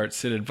your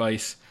start-sit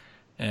advice.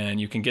 And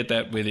you can get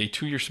that with a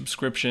 2-year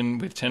subscription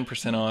with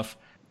 10% off.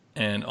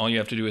 And all you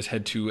have to do is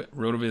head to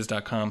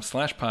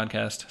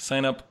rotoviz.com/podcast,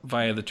 sign up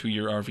via the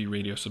 2-year RV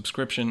Radio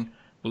subscription.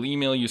 We'll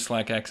email you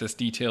Slack access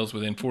details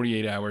within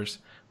 48 hours.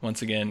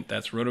 Once again,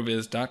 that's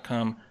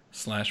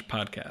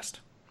rotoviz.com/podcast.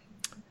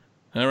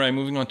 All right,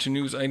 moving on to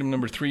news item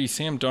number 3.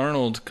 Sam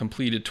Darnold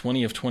completed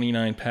 20 of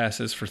 29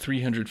 passes for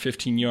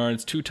 315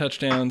 yards, 2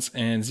 touchdowns,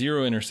 and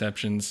 0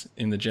 interceptions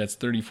in the Jets'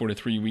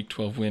 34-3 Week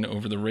 12 win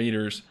over the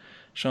Raiders.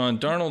 Shawn,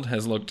 Darnold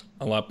has looked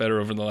a lot better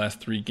over the last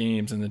 3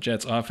 games, and the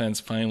Jets' offense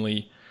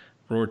finally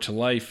roared to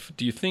life.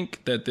 Do you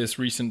think that this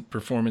recent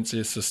performance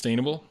is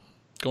sustainable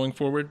going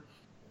forward?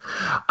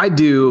 I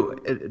do,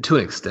 to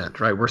an extent,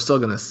 right? We're still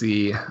going to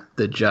see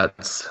the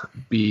Jets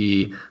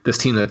be this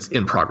team that's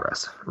in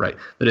progress, right?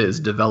 That is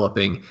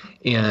developing.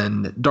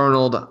 And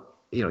Darnold,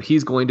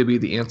 he's going to be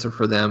the answer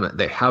for them.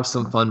 They have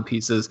some fun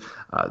pieces.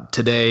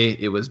 Today,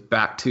 it was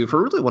back to,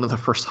 for really one of the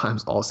first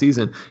times all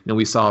season,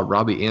 we saw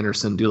Robbie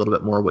Anderson do a little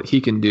bit more what he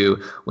can do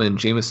when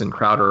Jamison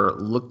Crowder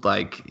looked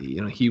like,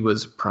 he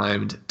was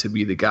primed to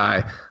be the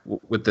guy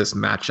with this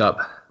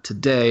matchup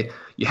today.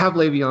 You have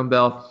Le'Veon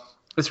Bell.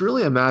 It's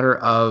really a matter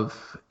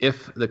of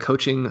if the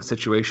coaching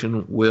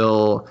situation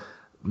will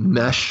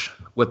mesh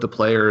with the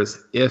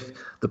players, if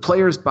the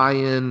players buy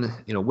in,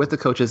 with the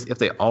coaches, if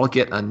they all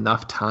get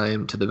enough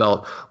time to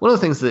develop. One of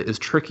the things that is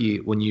tricky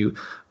when you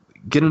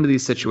get into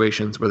these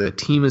situations where the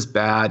team is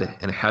bad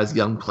and has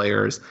young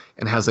players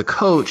and has a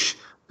coach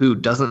who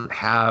doesn't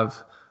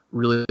have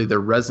really the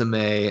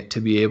resume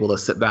to be able to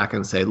sit back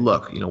and say,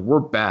 look, we're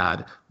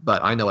bad,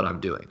 but I know what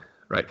I'm doing.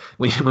 Right.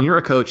 When you're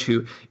a coach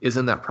who is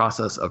in that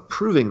process of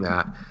proving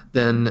that,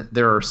 then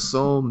there are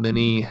so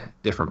many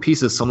different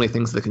pieces, so many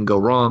things that can go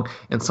wrong,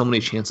 and so many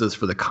chances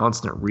for the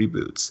constant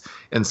reboots.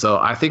 And so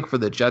I think for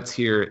the Jets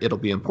here, it'll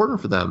be important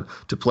for them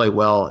to play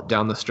well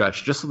down the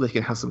stretch, just so they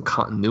can have some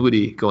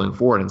continuity going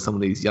forward and some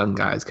of these young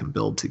guys can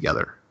build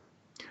together.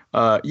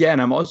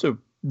 And I'm also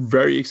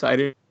very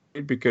excited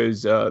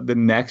because the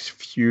next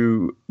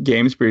few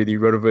games for the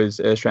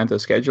RotoViz Strength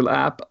of Schedule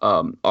app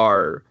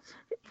are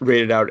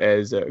rated out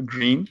as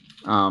green.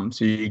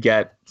 So you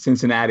get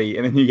Cincinnati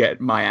and then you get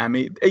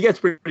Miami. It gets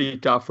pretty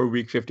tough for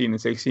week 15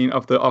 and 16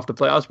 of the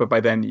playoffs, but by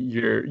then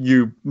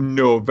you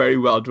know very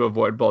well to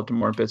avoid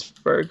Baltimore and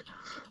Pittsburgh.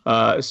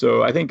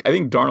 So I think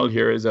Darnold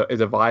here is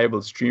a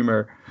viable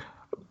streamer.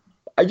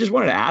 I just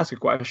wanted to ask a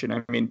question.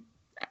 I mean,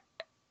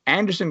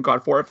 Anderson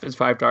got 4 of his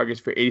 5 targets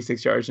for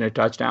 86 yards and a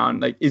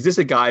touchdown. Like, is this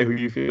a guy who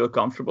you feel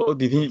comfortable?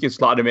 Do you think you can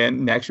slot him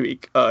in next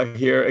week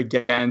here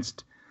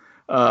against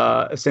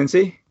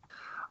Cincy?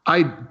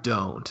 I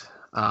don't.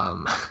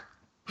 And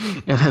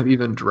I've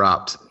even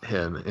dropped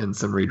him in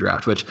some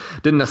redraft, which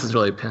didn't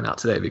necessarily pan out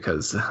today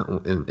because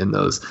in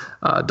those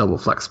double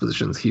flex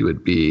positions, he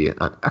would be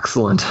an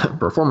excellent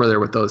performer there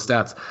with those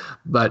stats.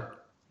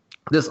 But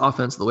this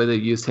offense, the way they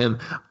used him,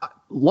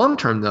 long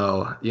term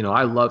though,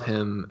 I love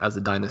him as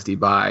a dynasty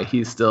buy.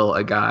 He's still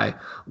a guy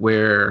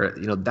where,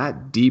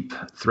 that deep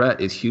threat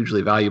is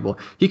hugely valuable.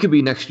 He could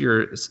be next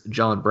year's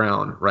John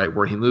Brown, right?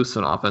 Where he moves to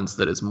an offense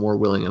that is more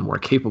willing and more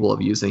capable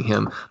of using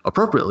him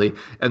appropriately.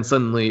 And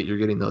suddenly you're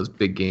getting those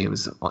big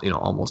games,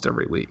 almost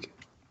every week.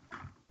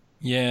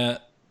 Yeah.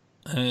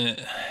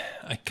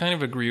 I kind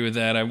of agree with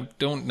that. I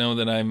don't know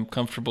that I'm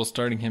comfortable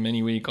starting him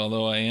any week,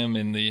 although I am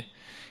in the,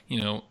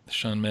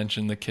 Shawn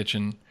mentioned the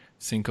kitchen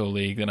Cinco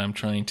League that I'm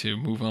trying to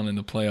move on in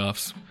the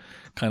playoffs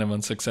kind of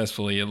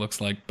unsuccessfully, it looks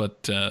like.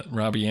 But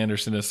Robbie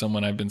Anderson is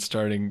someone I've been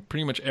starting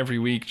pretty much every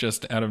week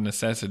just out of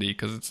necessity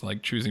because it's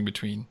like choosing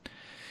between,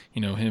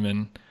 him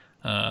and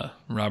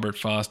Robert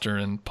Foster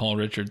and Paul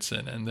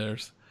Richardson. And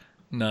there's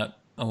not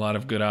a lot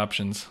of good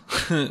options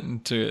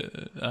to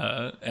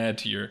add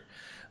to your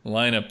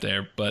lineup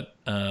there. But,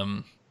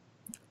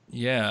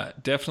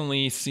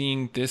 definitely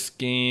seeing this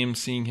game,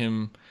 seeing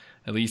him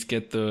at least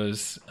get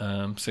those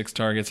 6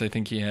 targets I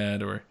think he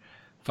had, or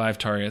 5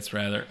 targets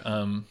rather,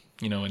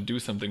 and do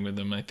something with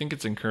them. I think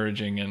it's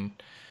encouraging, and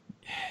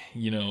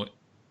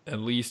at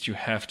least you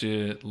have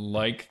to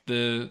like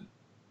the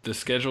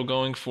schedule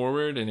going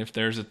forward. And if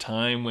there's a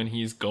time when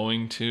he's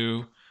going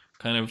to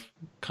kind of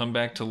come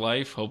back to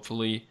life,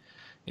 hopefully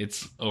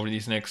it's over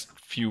these next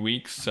few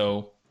weeks.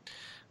 So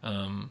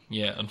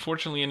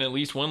unfortunately in at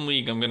least one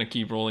league I'm going to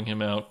keep rolling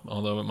him out,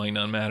 although it might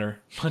not matter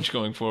much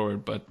going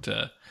forward, but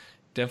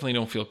definitely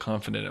don't feel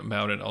confident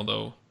about it.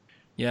 Although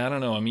I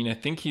don't know, I mean, I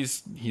think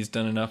he's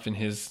done enough in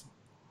his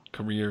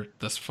career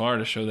thus far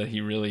to show that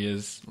he really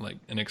is like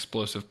an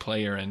explosive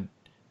player and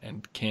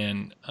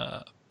can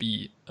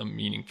be a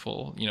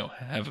meaningful,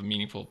 have a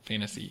meaningful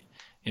fantasy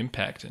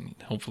impact, and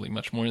hopefully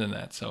much more than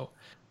that. So,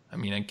 I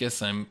mean, I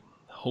guess I'm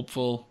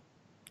hopeful.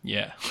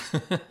 Yeah,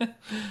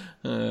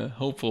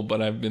 hopeful,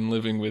 but I've been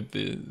living with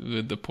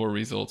the poor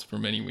results for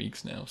many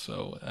weeks now.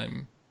 So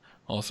I'm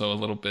also a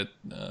little bit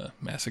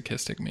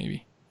masochistic,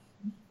 maybe.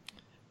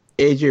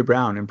 A.J.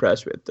 Brown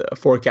impressed with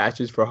 4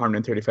 catches for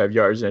 135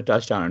 yards and a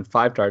touchdown on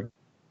 5 targets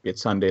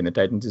Sunday in the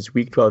Titans'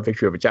 Week 12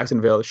 victory over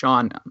Jacksonville.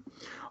 Shawn,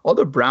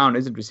 although Brown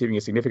isn't receiving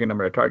a significant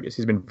number of targets,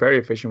 he's been very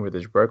efficient with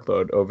his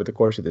workload over the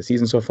course of the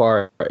season so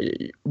far.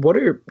 What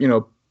are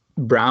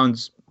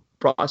Brown's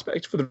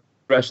prospects for the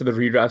rest of the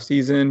redraft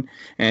season,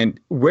 and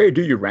where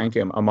do you rank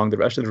him among the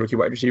rest of the rookie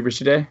wide receivers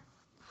today?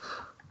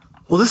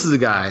 Well, this is a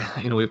guy,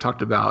 we've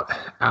talked about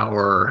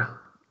our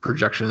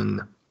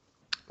projection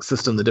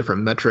system, the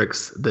different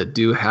metrics that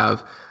do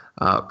have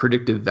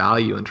predictive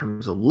value in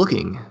terms of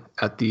looking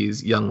at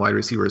these young wide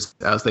receivers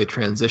as they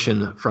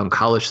transition from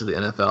college to the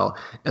NFL,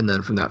 and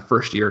then from that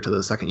first year to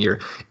the second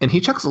year. And he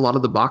checks a lot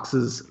of the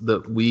boxes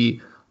that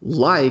we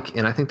like,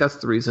 and I think that's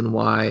the reason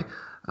why,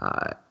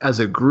 as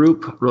a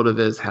group,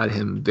 RotoViz had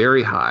him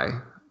very high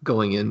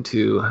going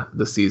into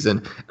the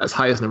season, as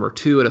high as number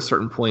 2 at a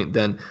certain point,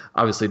 then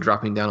obviously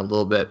dropping down a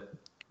little bit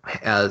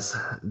as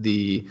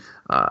the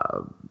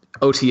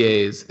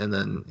OTAs and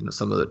then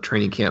some of the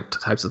training camp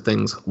types of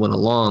things went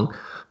along.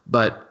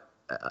 But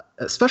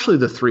especially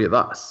the 3 of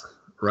us,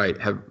 right,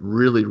 have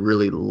really,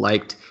 really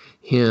liked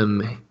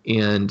him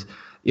and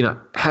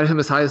had him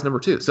as high as number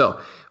 2. So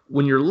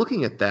when you're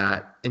looking at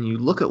that and you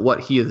look at what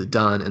he has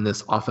done in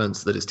this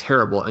offense that is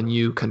terrible, and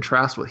you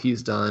contrast what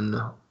he's done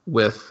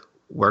with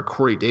where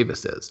Corey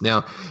Davis is.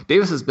 Now,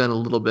 Davis has been a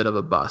little bit of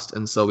a bust,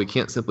 and so we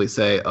can't simply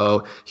say,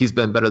 oh, he's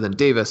been better than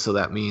Davis, so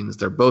that means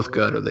they're both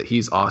good, or that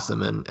he's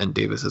awesome and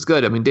Davis is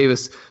good. I mean,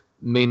 Davis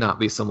may not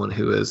be someone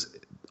who is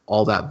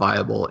all that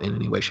viable in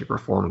any way, shape, or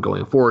form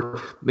going forward.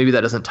 Maybe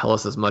that doesn't tell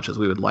us as much as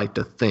we would like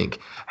to think.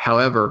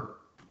 However,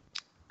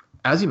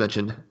 as you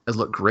mentioned, has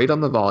looked great on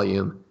the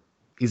volume.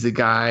 He's a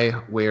guy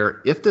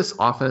where if this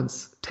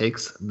offense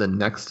takes the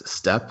next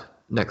step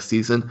next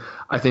season,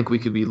 I think we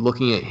could be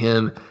looking at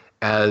him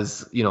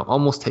as,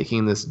 almost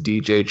taking this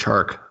DJ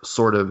Chark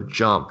sort of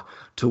jump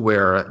to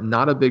where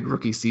not a big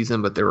rookie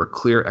season, but there were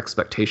clear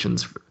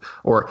expectations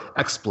or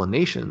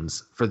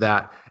explanations for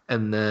that.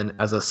 And then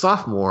as a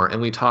sophomore,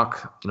 and we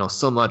talk,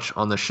 so much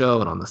on the show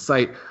and on the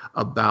site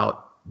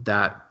about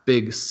that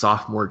big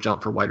sophomore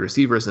jump for wide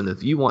receivers. And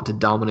if you want to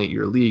dominate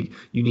your league,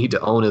 you need to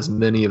own as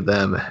many of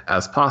them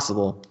as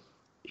possible.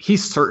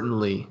 He's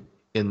certainly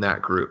in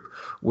that group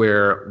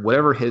where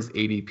whatever his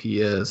ADP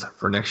is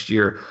for next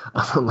year,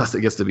 unless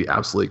it gets to be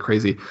absolutely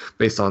crazy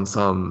based on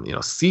some,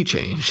 sea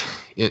change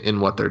in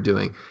what they're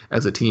doing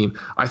as a team,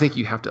 I think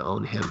you have to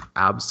own him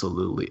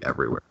absolutely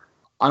everywhere.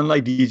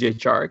 Unlike DJ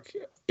Chark,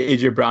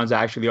 AJ Brown's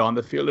actually on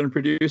the field and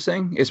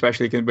producing,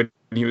 especially when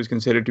he was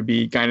considered to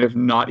be kind of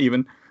not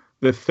even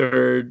the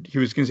third. He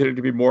was considered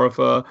to be more of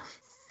a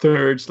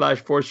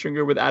 3rd/4th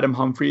stringer with Adam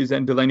Humphries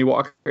and Delaney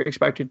Walker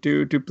expected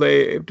to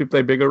play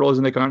bigger roles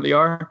than they currently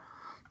are.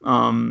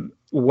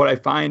 What I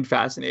find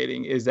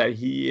fascinating is that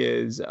he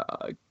is,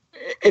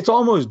 it's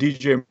almost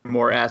DJ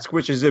Moore-esque,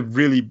 which is a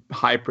really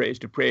high praise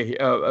to pay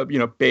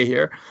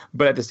here.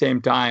 But at the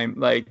same time,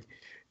 like,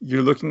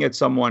 you're looking at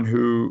someone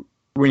who,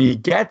 when he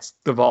gets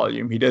the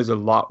volume, he does a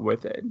lot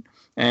with it.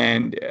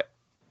 And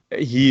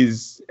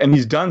he's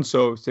done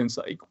so since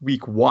like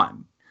week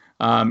 1.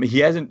 He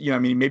hasn't,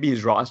 maybe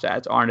his raw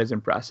stats aren't as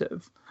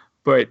impressive,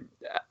 but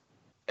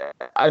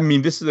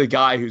this is a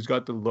guy who's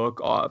got the look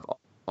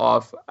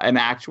of an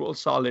actual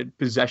solid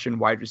possession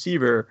wide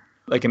receiver,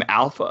 like an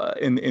alpha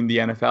in the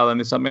NFL. And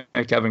it's something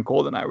that Kevin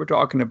Cole and I were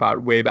talking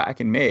about way back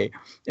in May,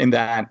 in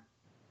that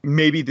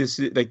maybe this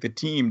is like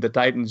the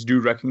Titans do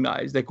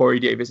recognize that Corey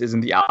Davis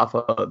isn't the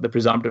alpha, the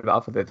presumptive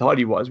alpha they thought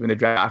he was when they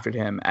drafted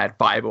him at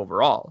 5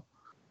 overall.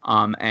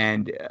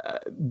 And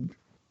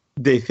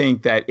they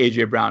think that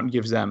A.J. Brown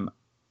gives them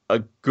a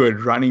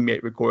good running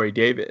mate with Corey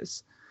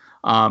Davis.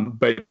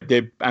 But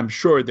I'm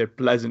sure they're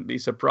pleasantly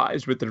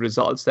surprised with the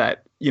results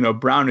that,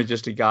 Brown is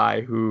just a guy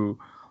who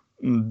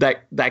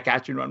that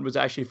catch and run was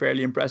actually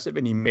fairly impressive.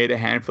 And he made a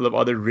handful of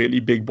other really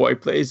big boy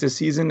plays this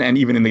season. And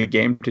even in the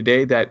game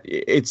today, that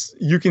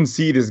you can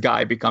see this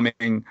guy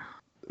becoming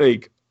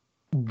like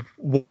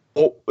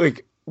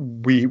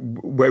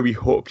where we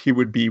hoped he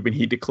would be when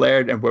he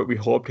declared, and where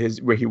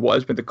he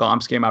was when the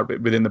comps came out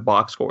within the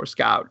box score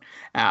scout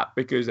app,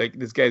 because like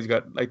this guy's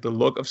got like the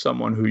look of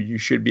someone who you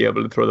should be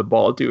able to throw the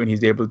ball to, and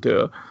he's able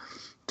to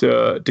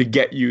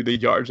get you the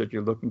yards that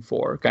you're looking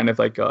for. Kind of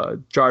like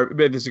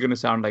this is going to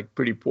sound like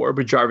pretty poor,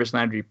 but Jarvis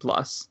Landry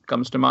plus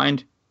comes to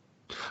mind.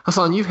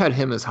 Hassan, you've had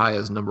him as high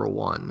as number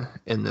 1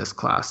 in this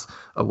class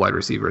of wide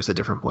receivers at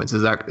different points.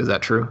 Is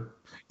that true?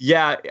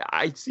 Yeah,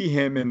 I see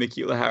him and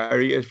N'Keal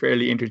Harry as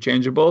fairly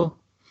interchangeable.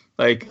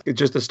 Like, it's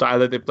just the style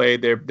that they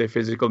played, their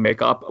physical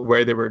makeup,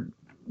 where they were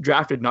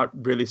drafted not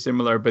really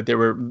similar, but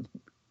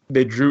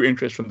they drew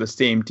interest from the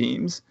same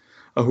teams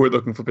who were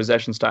looking for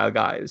possession style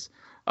guys.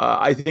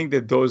 I think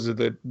that those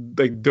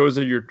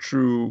are your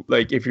true,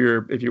 like, if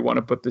you want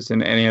to put this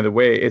in any other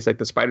way, it's like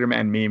the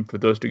Spider-Man meme for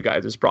those two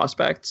guys as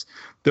prospects.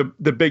 The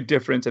big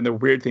difference and the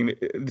weird thing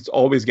that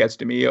always gets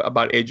to me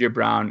about AJ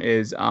Brown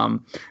is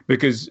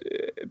because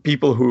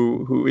people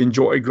who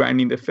enjoy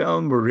grinding the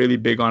film were really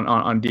big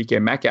on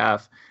DK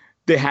Metcalf.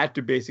 They had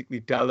to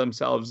basically tell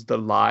themselves the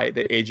lie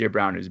that AJ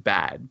Brown is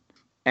bad.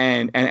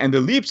 And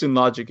the leaps in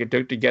logic it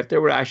took to get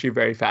there were actually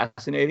very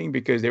fascinating,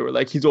 because they were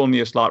like, he's only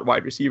a slot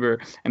wide receiver.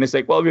 And it's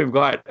like, well, we've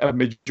got a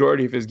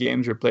majority of his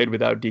games were played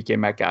without DK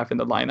Metcalf in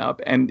the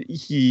lineup. And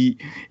if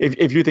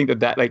you think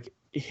that like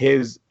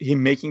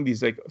him making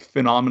these like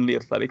phenomenally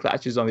athletic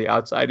catches on the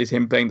outside is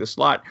him playing the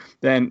slot,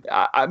 then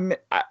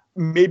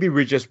maybe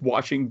we're just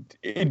watching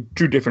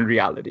two different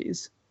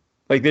realities.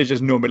 Like, there's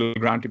just no middle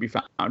ground to be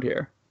found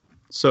here.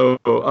 So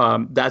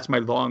that's my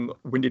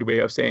long-winded way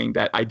of saying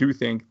that I do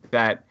think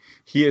that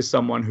he is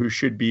someone who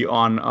should be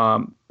on my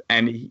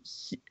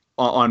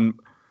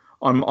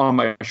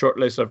short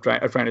list of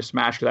trying to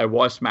smash, because I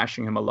was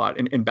smashing him a lot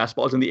in best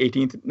balls in the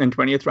 18th and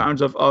 20th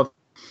rounds of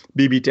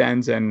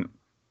BB10s and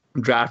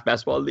draft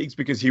best ball leagues,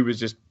 because he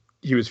was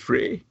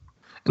free.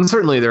 And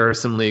certainly there are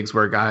some leagues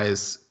where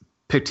guys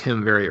picked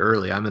him very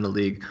early. I'm in a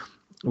league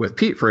with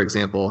Pete, for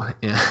example,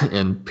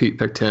 and Pete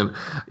picked him,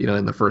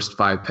 in the first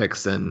 5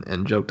 picks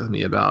and joked with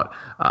me about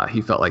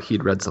he felt like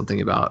he'd read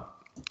something about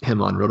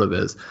him on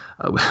RotoViz,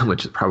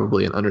 which is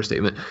probably an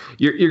understatement.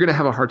 You're going to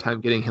have a hard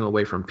time getting him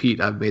away from Pete.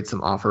 I've made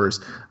some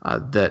offers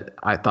that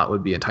I thought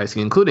would be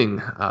enticing,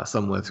 including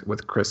some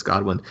with Chris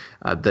Godwin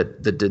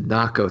that did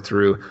not go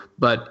through.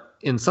 But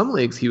in some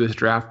leagues, he was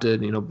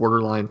drafted,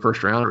 borderline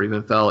first round, or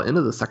even fell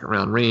into the second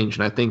round range.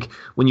 And I think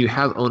when you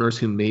have owners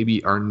who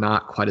maybe are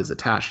not quite as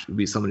attached, would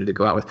be somebody to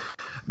go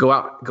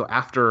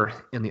after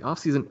in the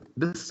offseason.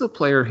 This is a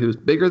player who's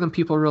bigger than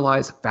people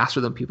realize,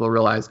 faster than people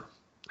realize,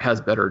 has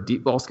better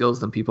deep ball skills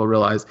than people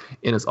realize,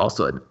 and is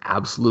also an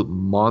absolute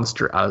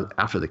monster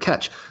after the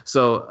catch.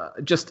 So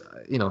just,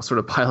 sort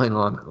of piling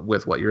on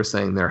with what you're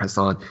saying there,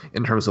 Hassan,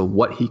 in terms of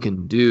what he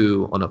can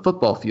do on a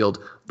football field,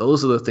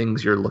 those are the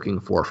things you're looking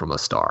for from a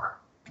star.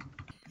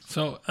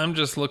 So I'm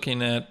just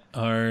looking at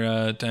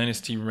our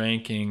dynasty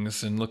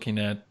rankings and looking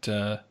at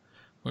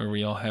where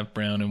we all have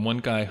Brown, and one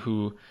guy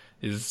who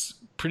is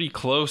pretty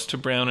close to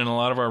Brown in a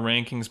lot of our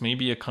rankings,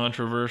 maybe a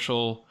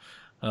controversial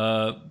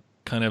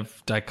kind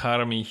of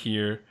dichotomy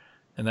here,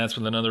 and that's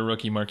with another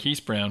rookie, Marquise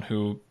Brown,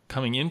 who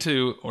coming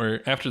into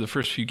or after the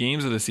first few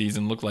games of the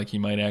season looked like he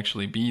might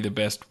actually be the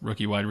best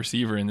rookie wide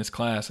receiver in this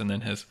class, and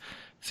then has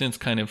since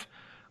kind of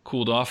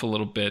cooled off a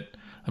little bit.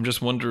 I'm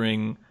just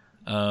wondering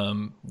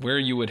where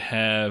you would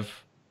have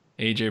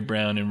AJ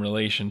Brown in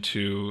relation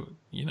to,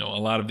 a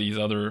lot of these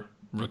other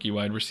rookie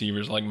wide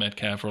receivers like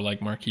Metcalf or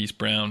like Marquise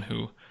Brown,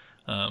 who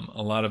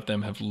a lot of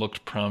them have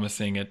looked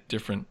promising at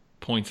different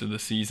points of the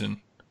season.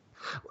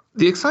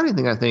 The exciting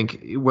thing, I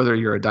think, whether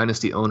you're a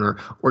dynasty owner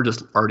or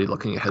just already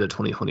looking ahead of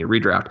 2020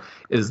 redraft,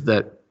 is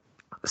that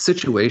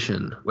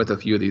situation with a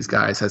few of these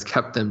guys has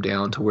kept them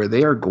down to where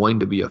they are going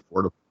to be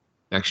affordable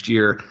next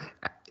year,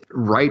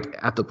 right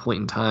at the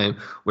point in time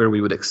where we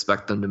would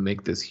expect them to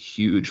make this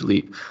huge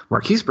leap.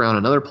 Marquise Brown,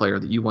 another player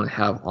that you want to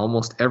have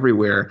almost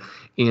everywhere,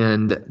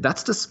 and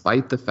that's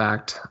despite the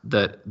fact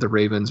that the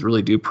Ravens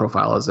really do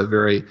profile as a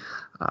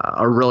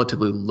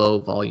relatively low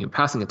volume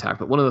passing attack.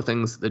 But one of the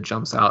things that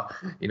jumps out,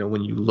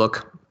 when you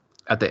look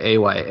at the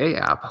AYA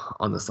app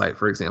on the site,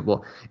 for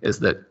example, is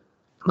that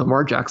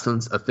Lamar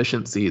Jackson's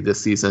efficiency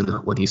this season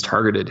when he's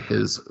targeted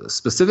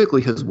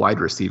specifically his wide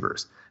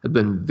receivers have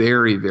been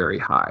very, very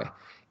high.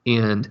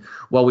 And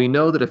while we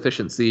know that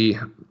efficiency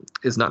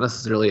is not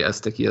necessarily as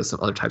sticky as some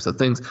other types of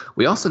things,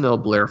 we also know,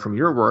 Blair, from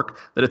your work,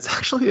 that it's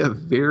actually a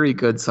very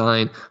good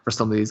sign for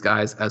some of these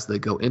guys as they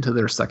go into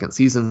their second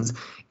seasons.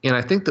 And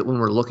I think that when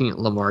we're looking at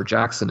Lamar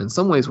Jackson, in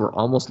some ways we're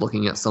almost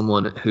looking at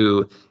someone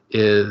who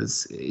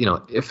is,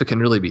 if it can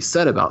really be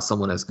said about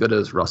someone as good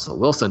as Russell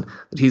Wilson,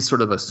 that he's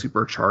sort of a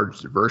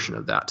supercharged version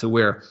of that, to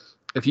where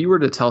if you were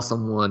to tell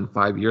someone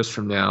 5 years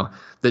from now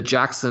that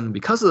Jackson,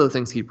 because of the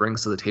things he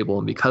brings to the table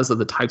and because of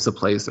the types of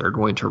plays that are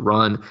going to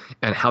run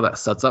and how that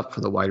sets up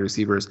for the wide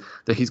receivers,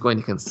 that he's going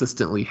to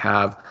consistently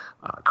have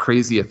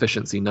crazy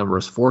efficiency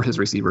numbers for his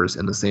receivers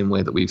in the same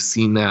way that we've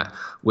seen that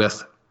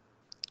with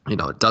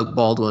Doug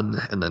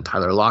Baldwin and then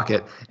Tyler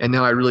Lockett. And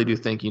now I really do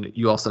think,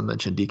 you also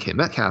mentioned DK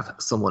Metcalf,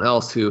 someone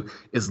else who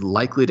is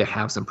likely to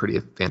have some pretty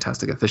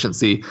fantastic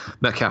efficiency.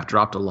 Metcalf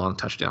dropped a long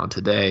touchdown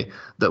today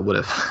that would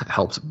have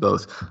helped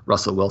both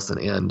Russell Wilson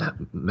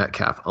and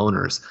Metcalf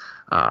owners.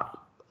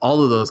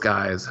 All of those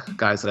guys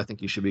that I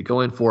think you should be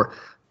going for.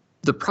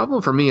 The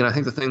problem for me, and I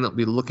think the thing that we'll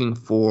be looking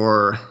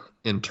for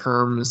in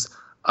terms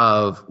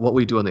of what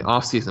we do in the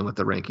offseason with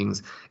the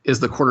rankings, is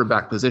the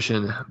quarterback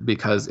position,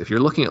 because if you're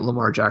looking at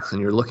Lamar Jackson,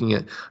 you're looking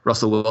at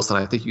Russell Wilson,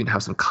 I think you can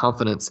have some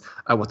confidence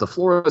at what the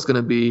floor is going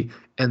to be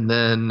and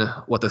then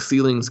what the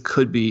ceilings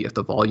could be if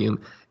the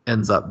volume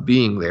ends up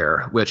being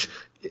there, which,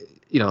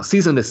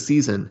 season to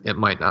season, it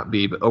might not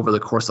be, but over the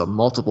course of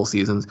multiple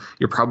seasons,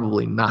 you're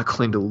probably not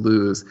going to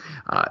lose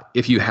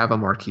if you have a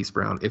Marquise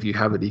Brown, if you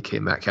have a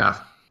DK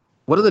Metcalf.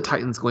 What are the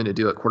Titans going to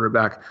do at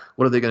quarterback?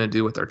 What are they going to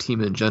do with their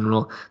team in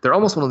general? They're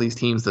almost one of these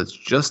teams that's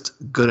just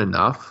good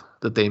enough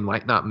that they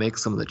might not make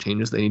some of the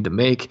changes they need to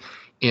make.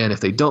 And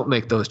if they don't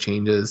make those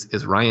changes,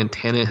 is Ryan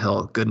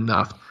Tannehill good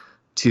enough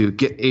to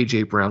get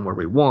A.J. Brown where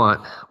we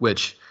want,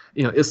 which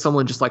is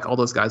someone just like all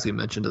those guys we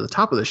mentioned at the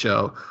top of the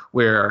show,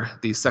 where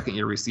these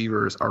second-year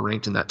receivers are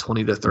ranked in that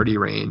 20 to 30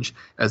 range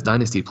as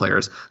dynasty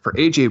players. For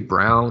A.J.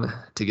 Brown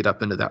to get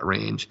up into that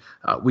range,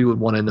 we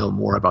would want to know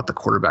more about the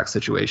quarterback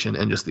situation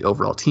and just the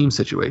overall team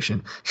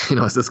situation.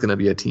 Is this going to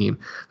be a team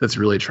that's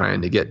really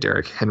trying to get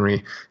Derrick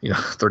Henry,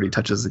 30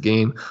 touches a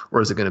game, or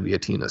is it going to be a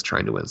team that's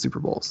trying to win Super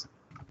Bowls?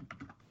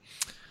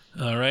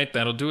 All right,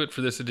 that'll do it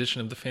for this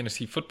edition of the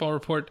Fantasy Football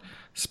Report.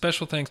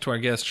 Special thanks to our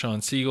guest, Shawn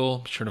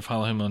Siegele. Be sure to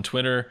follow him on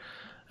Twitter.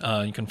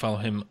 You can follow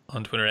him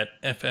on Twitter at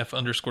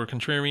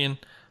 @FF_contrarian.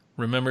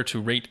 Remember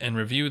to rate and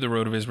review the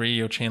Road of His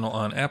Radio channel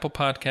on Apple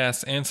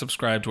Podcasts and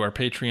subscribe to our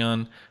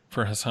Patreon.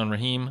 For Hassan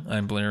Rahim,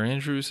 I'm Blair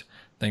Andrews.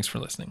 Thanks for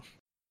listening.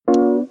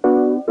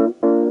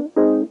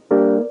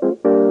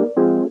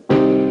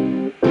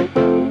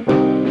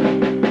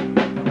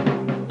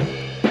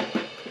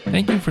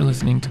 Thank you for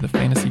listening to the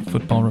Fantasy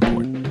Football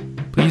Report.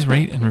 Please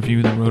rate and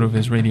review the Road of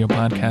His Radio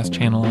podcast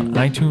channel on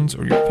iTunes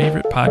or your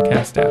favorite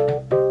podcast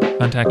app.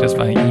 Contact us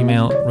via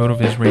email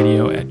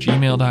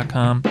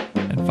roadofhisradio@gmail.com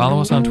and follow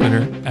us on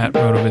Twitter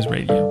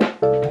 @roadofhisradio.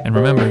 And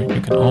remember,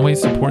 you can always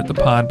support the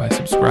pod by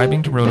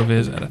subscribing to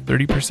RotoViz at a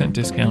 30%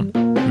 discount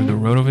through the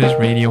RotoViz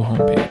Radio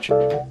homepage,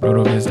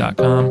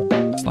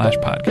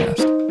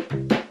 rotoviz.com/podcast.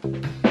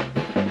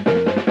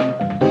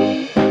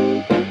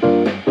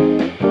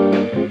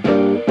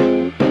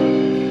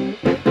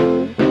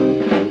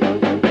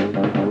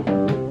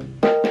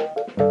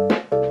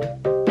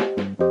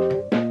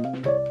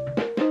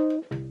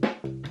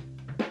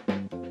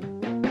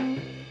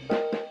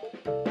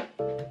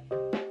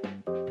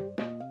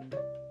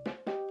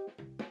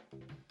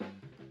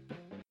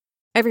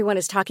 Everyone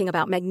is talking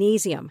about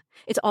magnesium.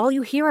 It's all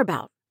you hear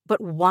about. But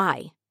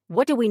why?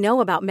 What do we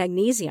know about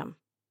magnesium?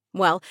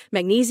 Well,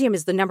 magnesium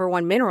is the number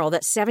one mineral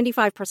that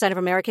 75% of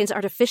Americans are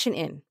deficient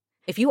in.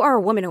 If you are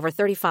a woman over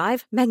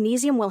 35,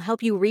 magnesium will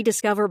help you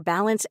rediscover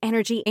balance,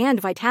 energy, and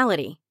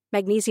vitality.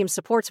 Magnesium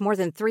supports more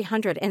than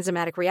 300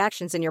 enzymatic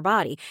reactions in your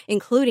body,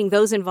 including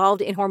those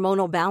involved in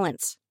hormonal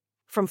balance.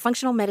 From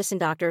functional medicine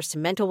doctors to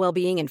mental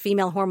well-being and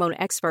female hormone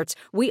experts,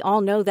 we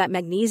all know that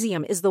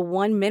magnesium is the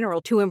one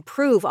mineral to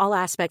improve all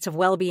aspects of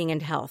well-being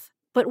and health.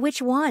 But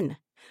which one?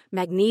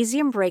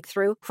 Magnesium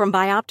Breakthrough from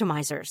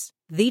Bioptimizers,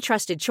 the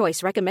trusted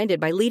choice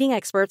recommended by leading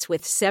experts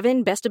with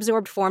 7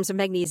 best-absorbed forms of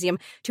magnesium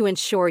to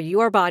ensure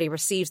your body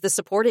receives the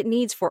support it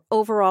needs for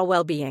overall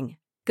well-being.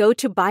 Go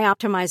to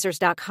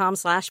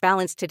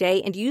bioptimizers.com/balance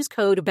today and use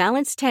code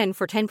BALANCE10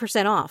 for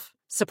 10% off.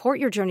 Support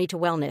your journey to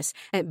wellness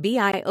at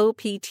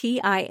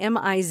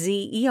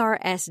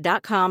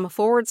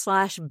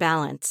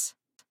bioptimizers.com/balance.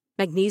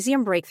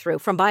 Magnesium Breakthrough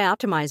from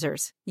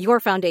Bioptimizers,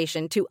 your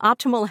foundation to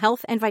optimal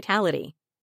health and vitality.